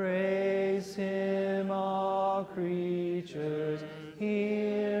 Praise Him, all creatures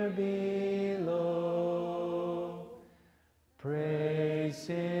here below. Praise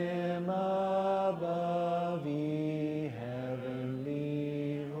Him above, ye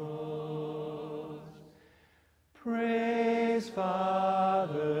heavenly hosts. Praise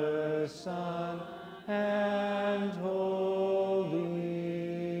Father, Son, and Holy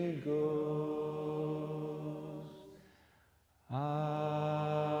Ghost.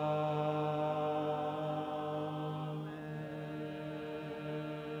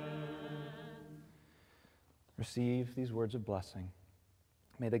 Receive these words of blessing.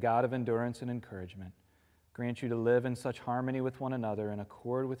 May the God of endurance and encouragement grant you to live in such harmony with one another in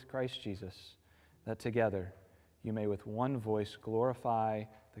accord with Christ Jesus, that together you may with one voice glorify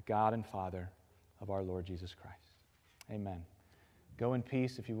the God and Father of our Lord Jesus Christ. Amen. Go in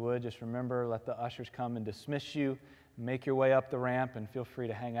peace. If you would, just remember, let the ushers come and dismiss you. Make your way up the ramp and feel free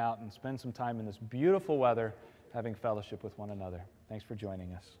to hang out and spend some time in this beautiful weather having fellowship with one another. Thanks for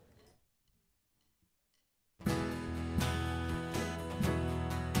joining us.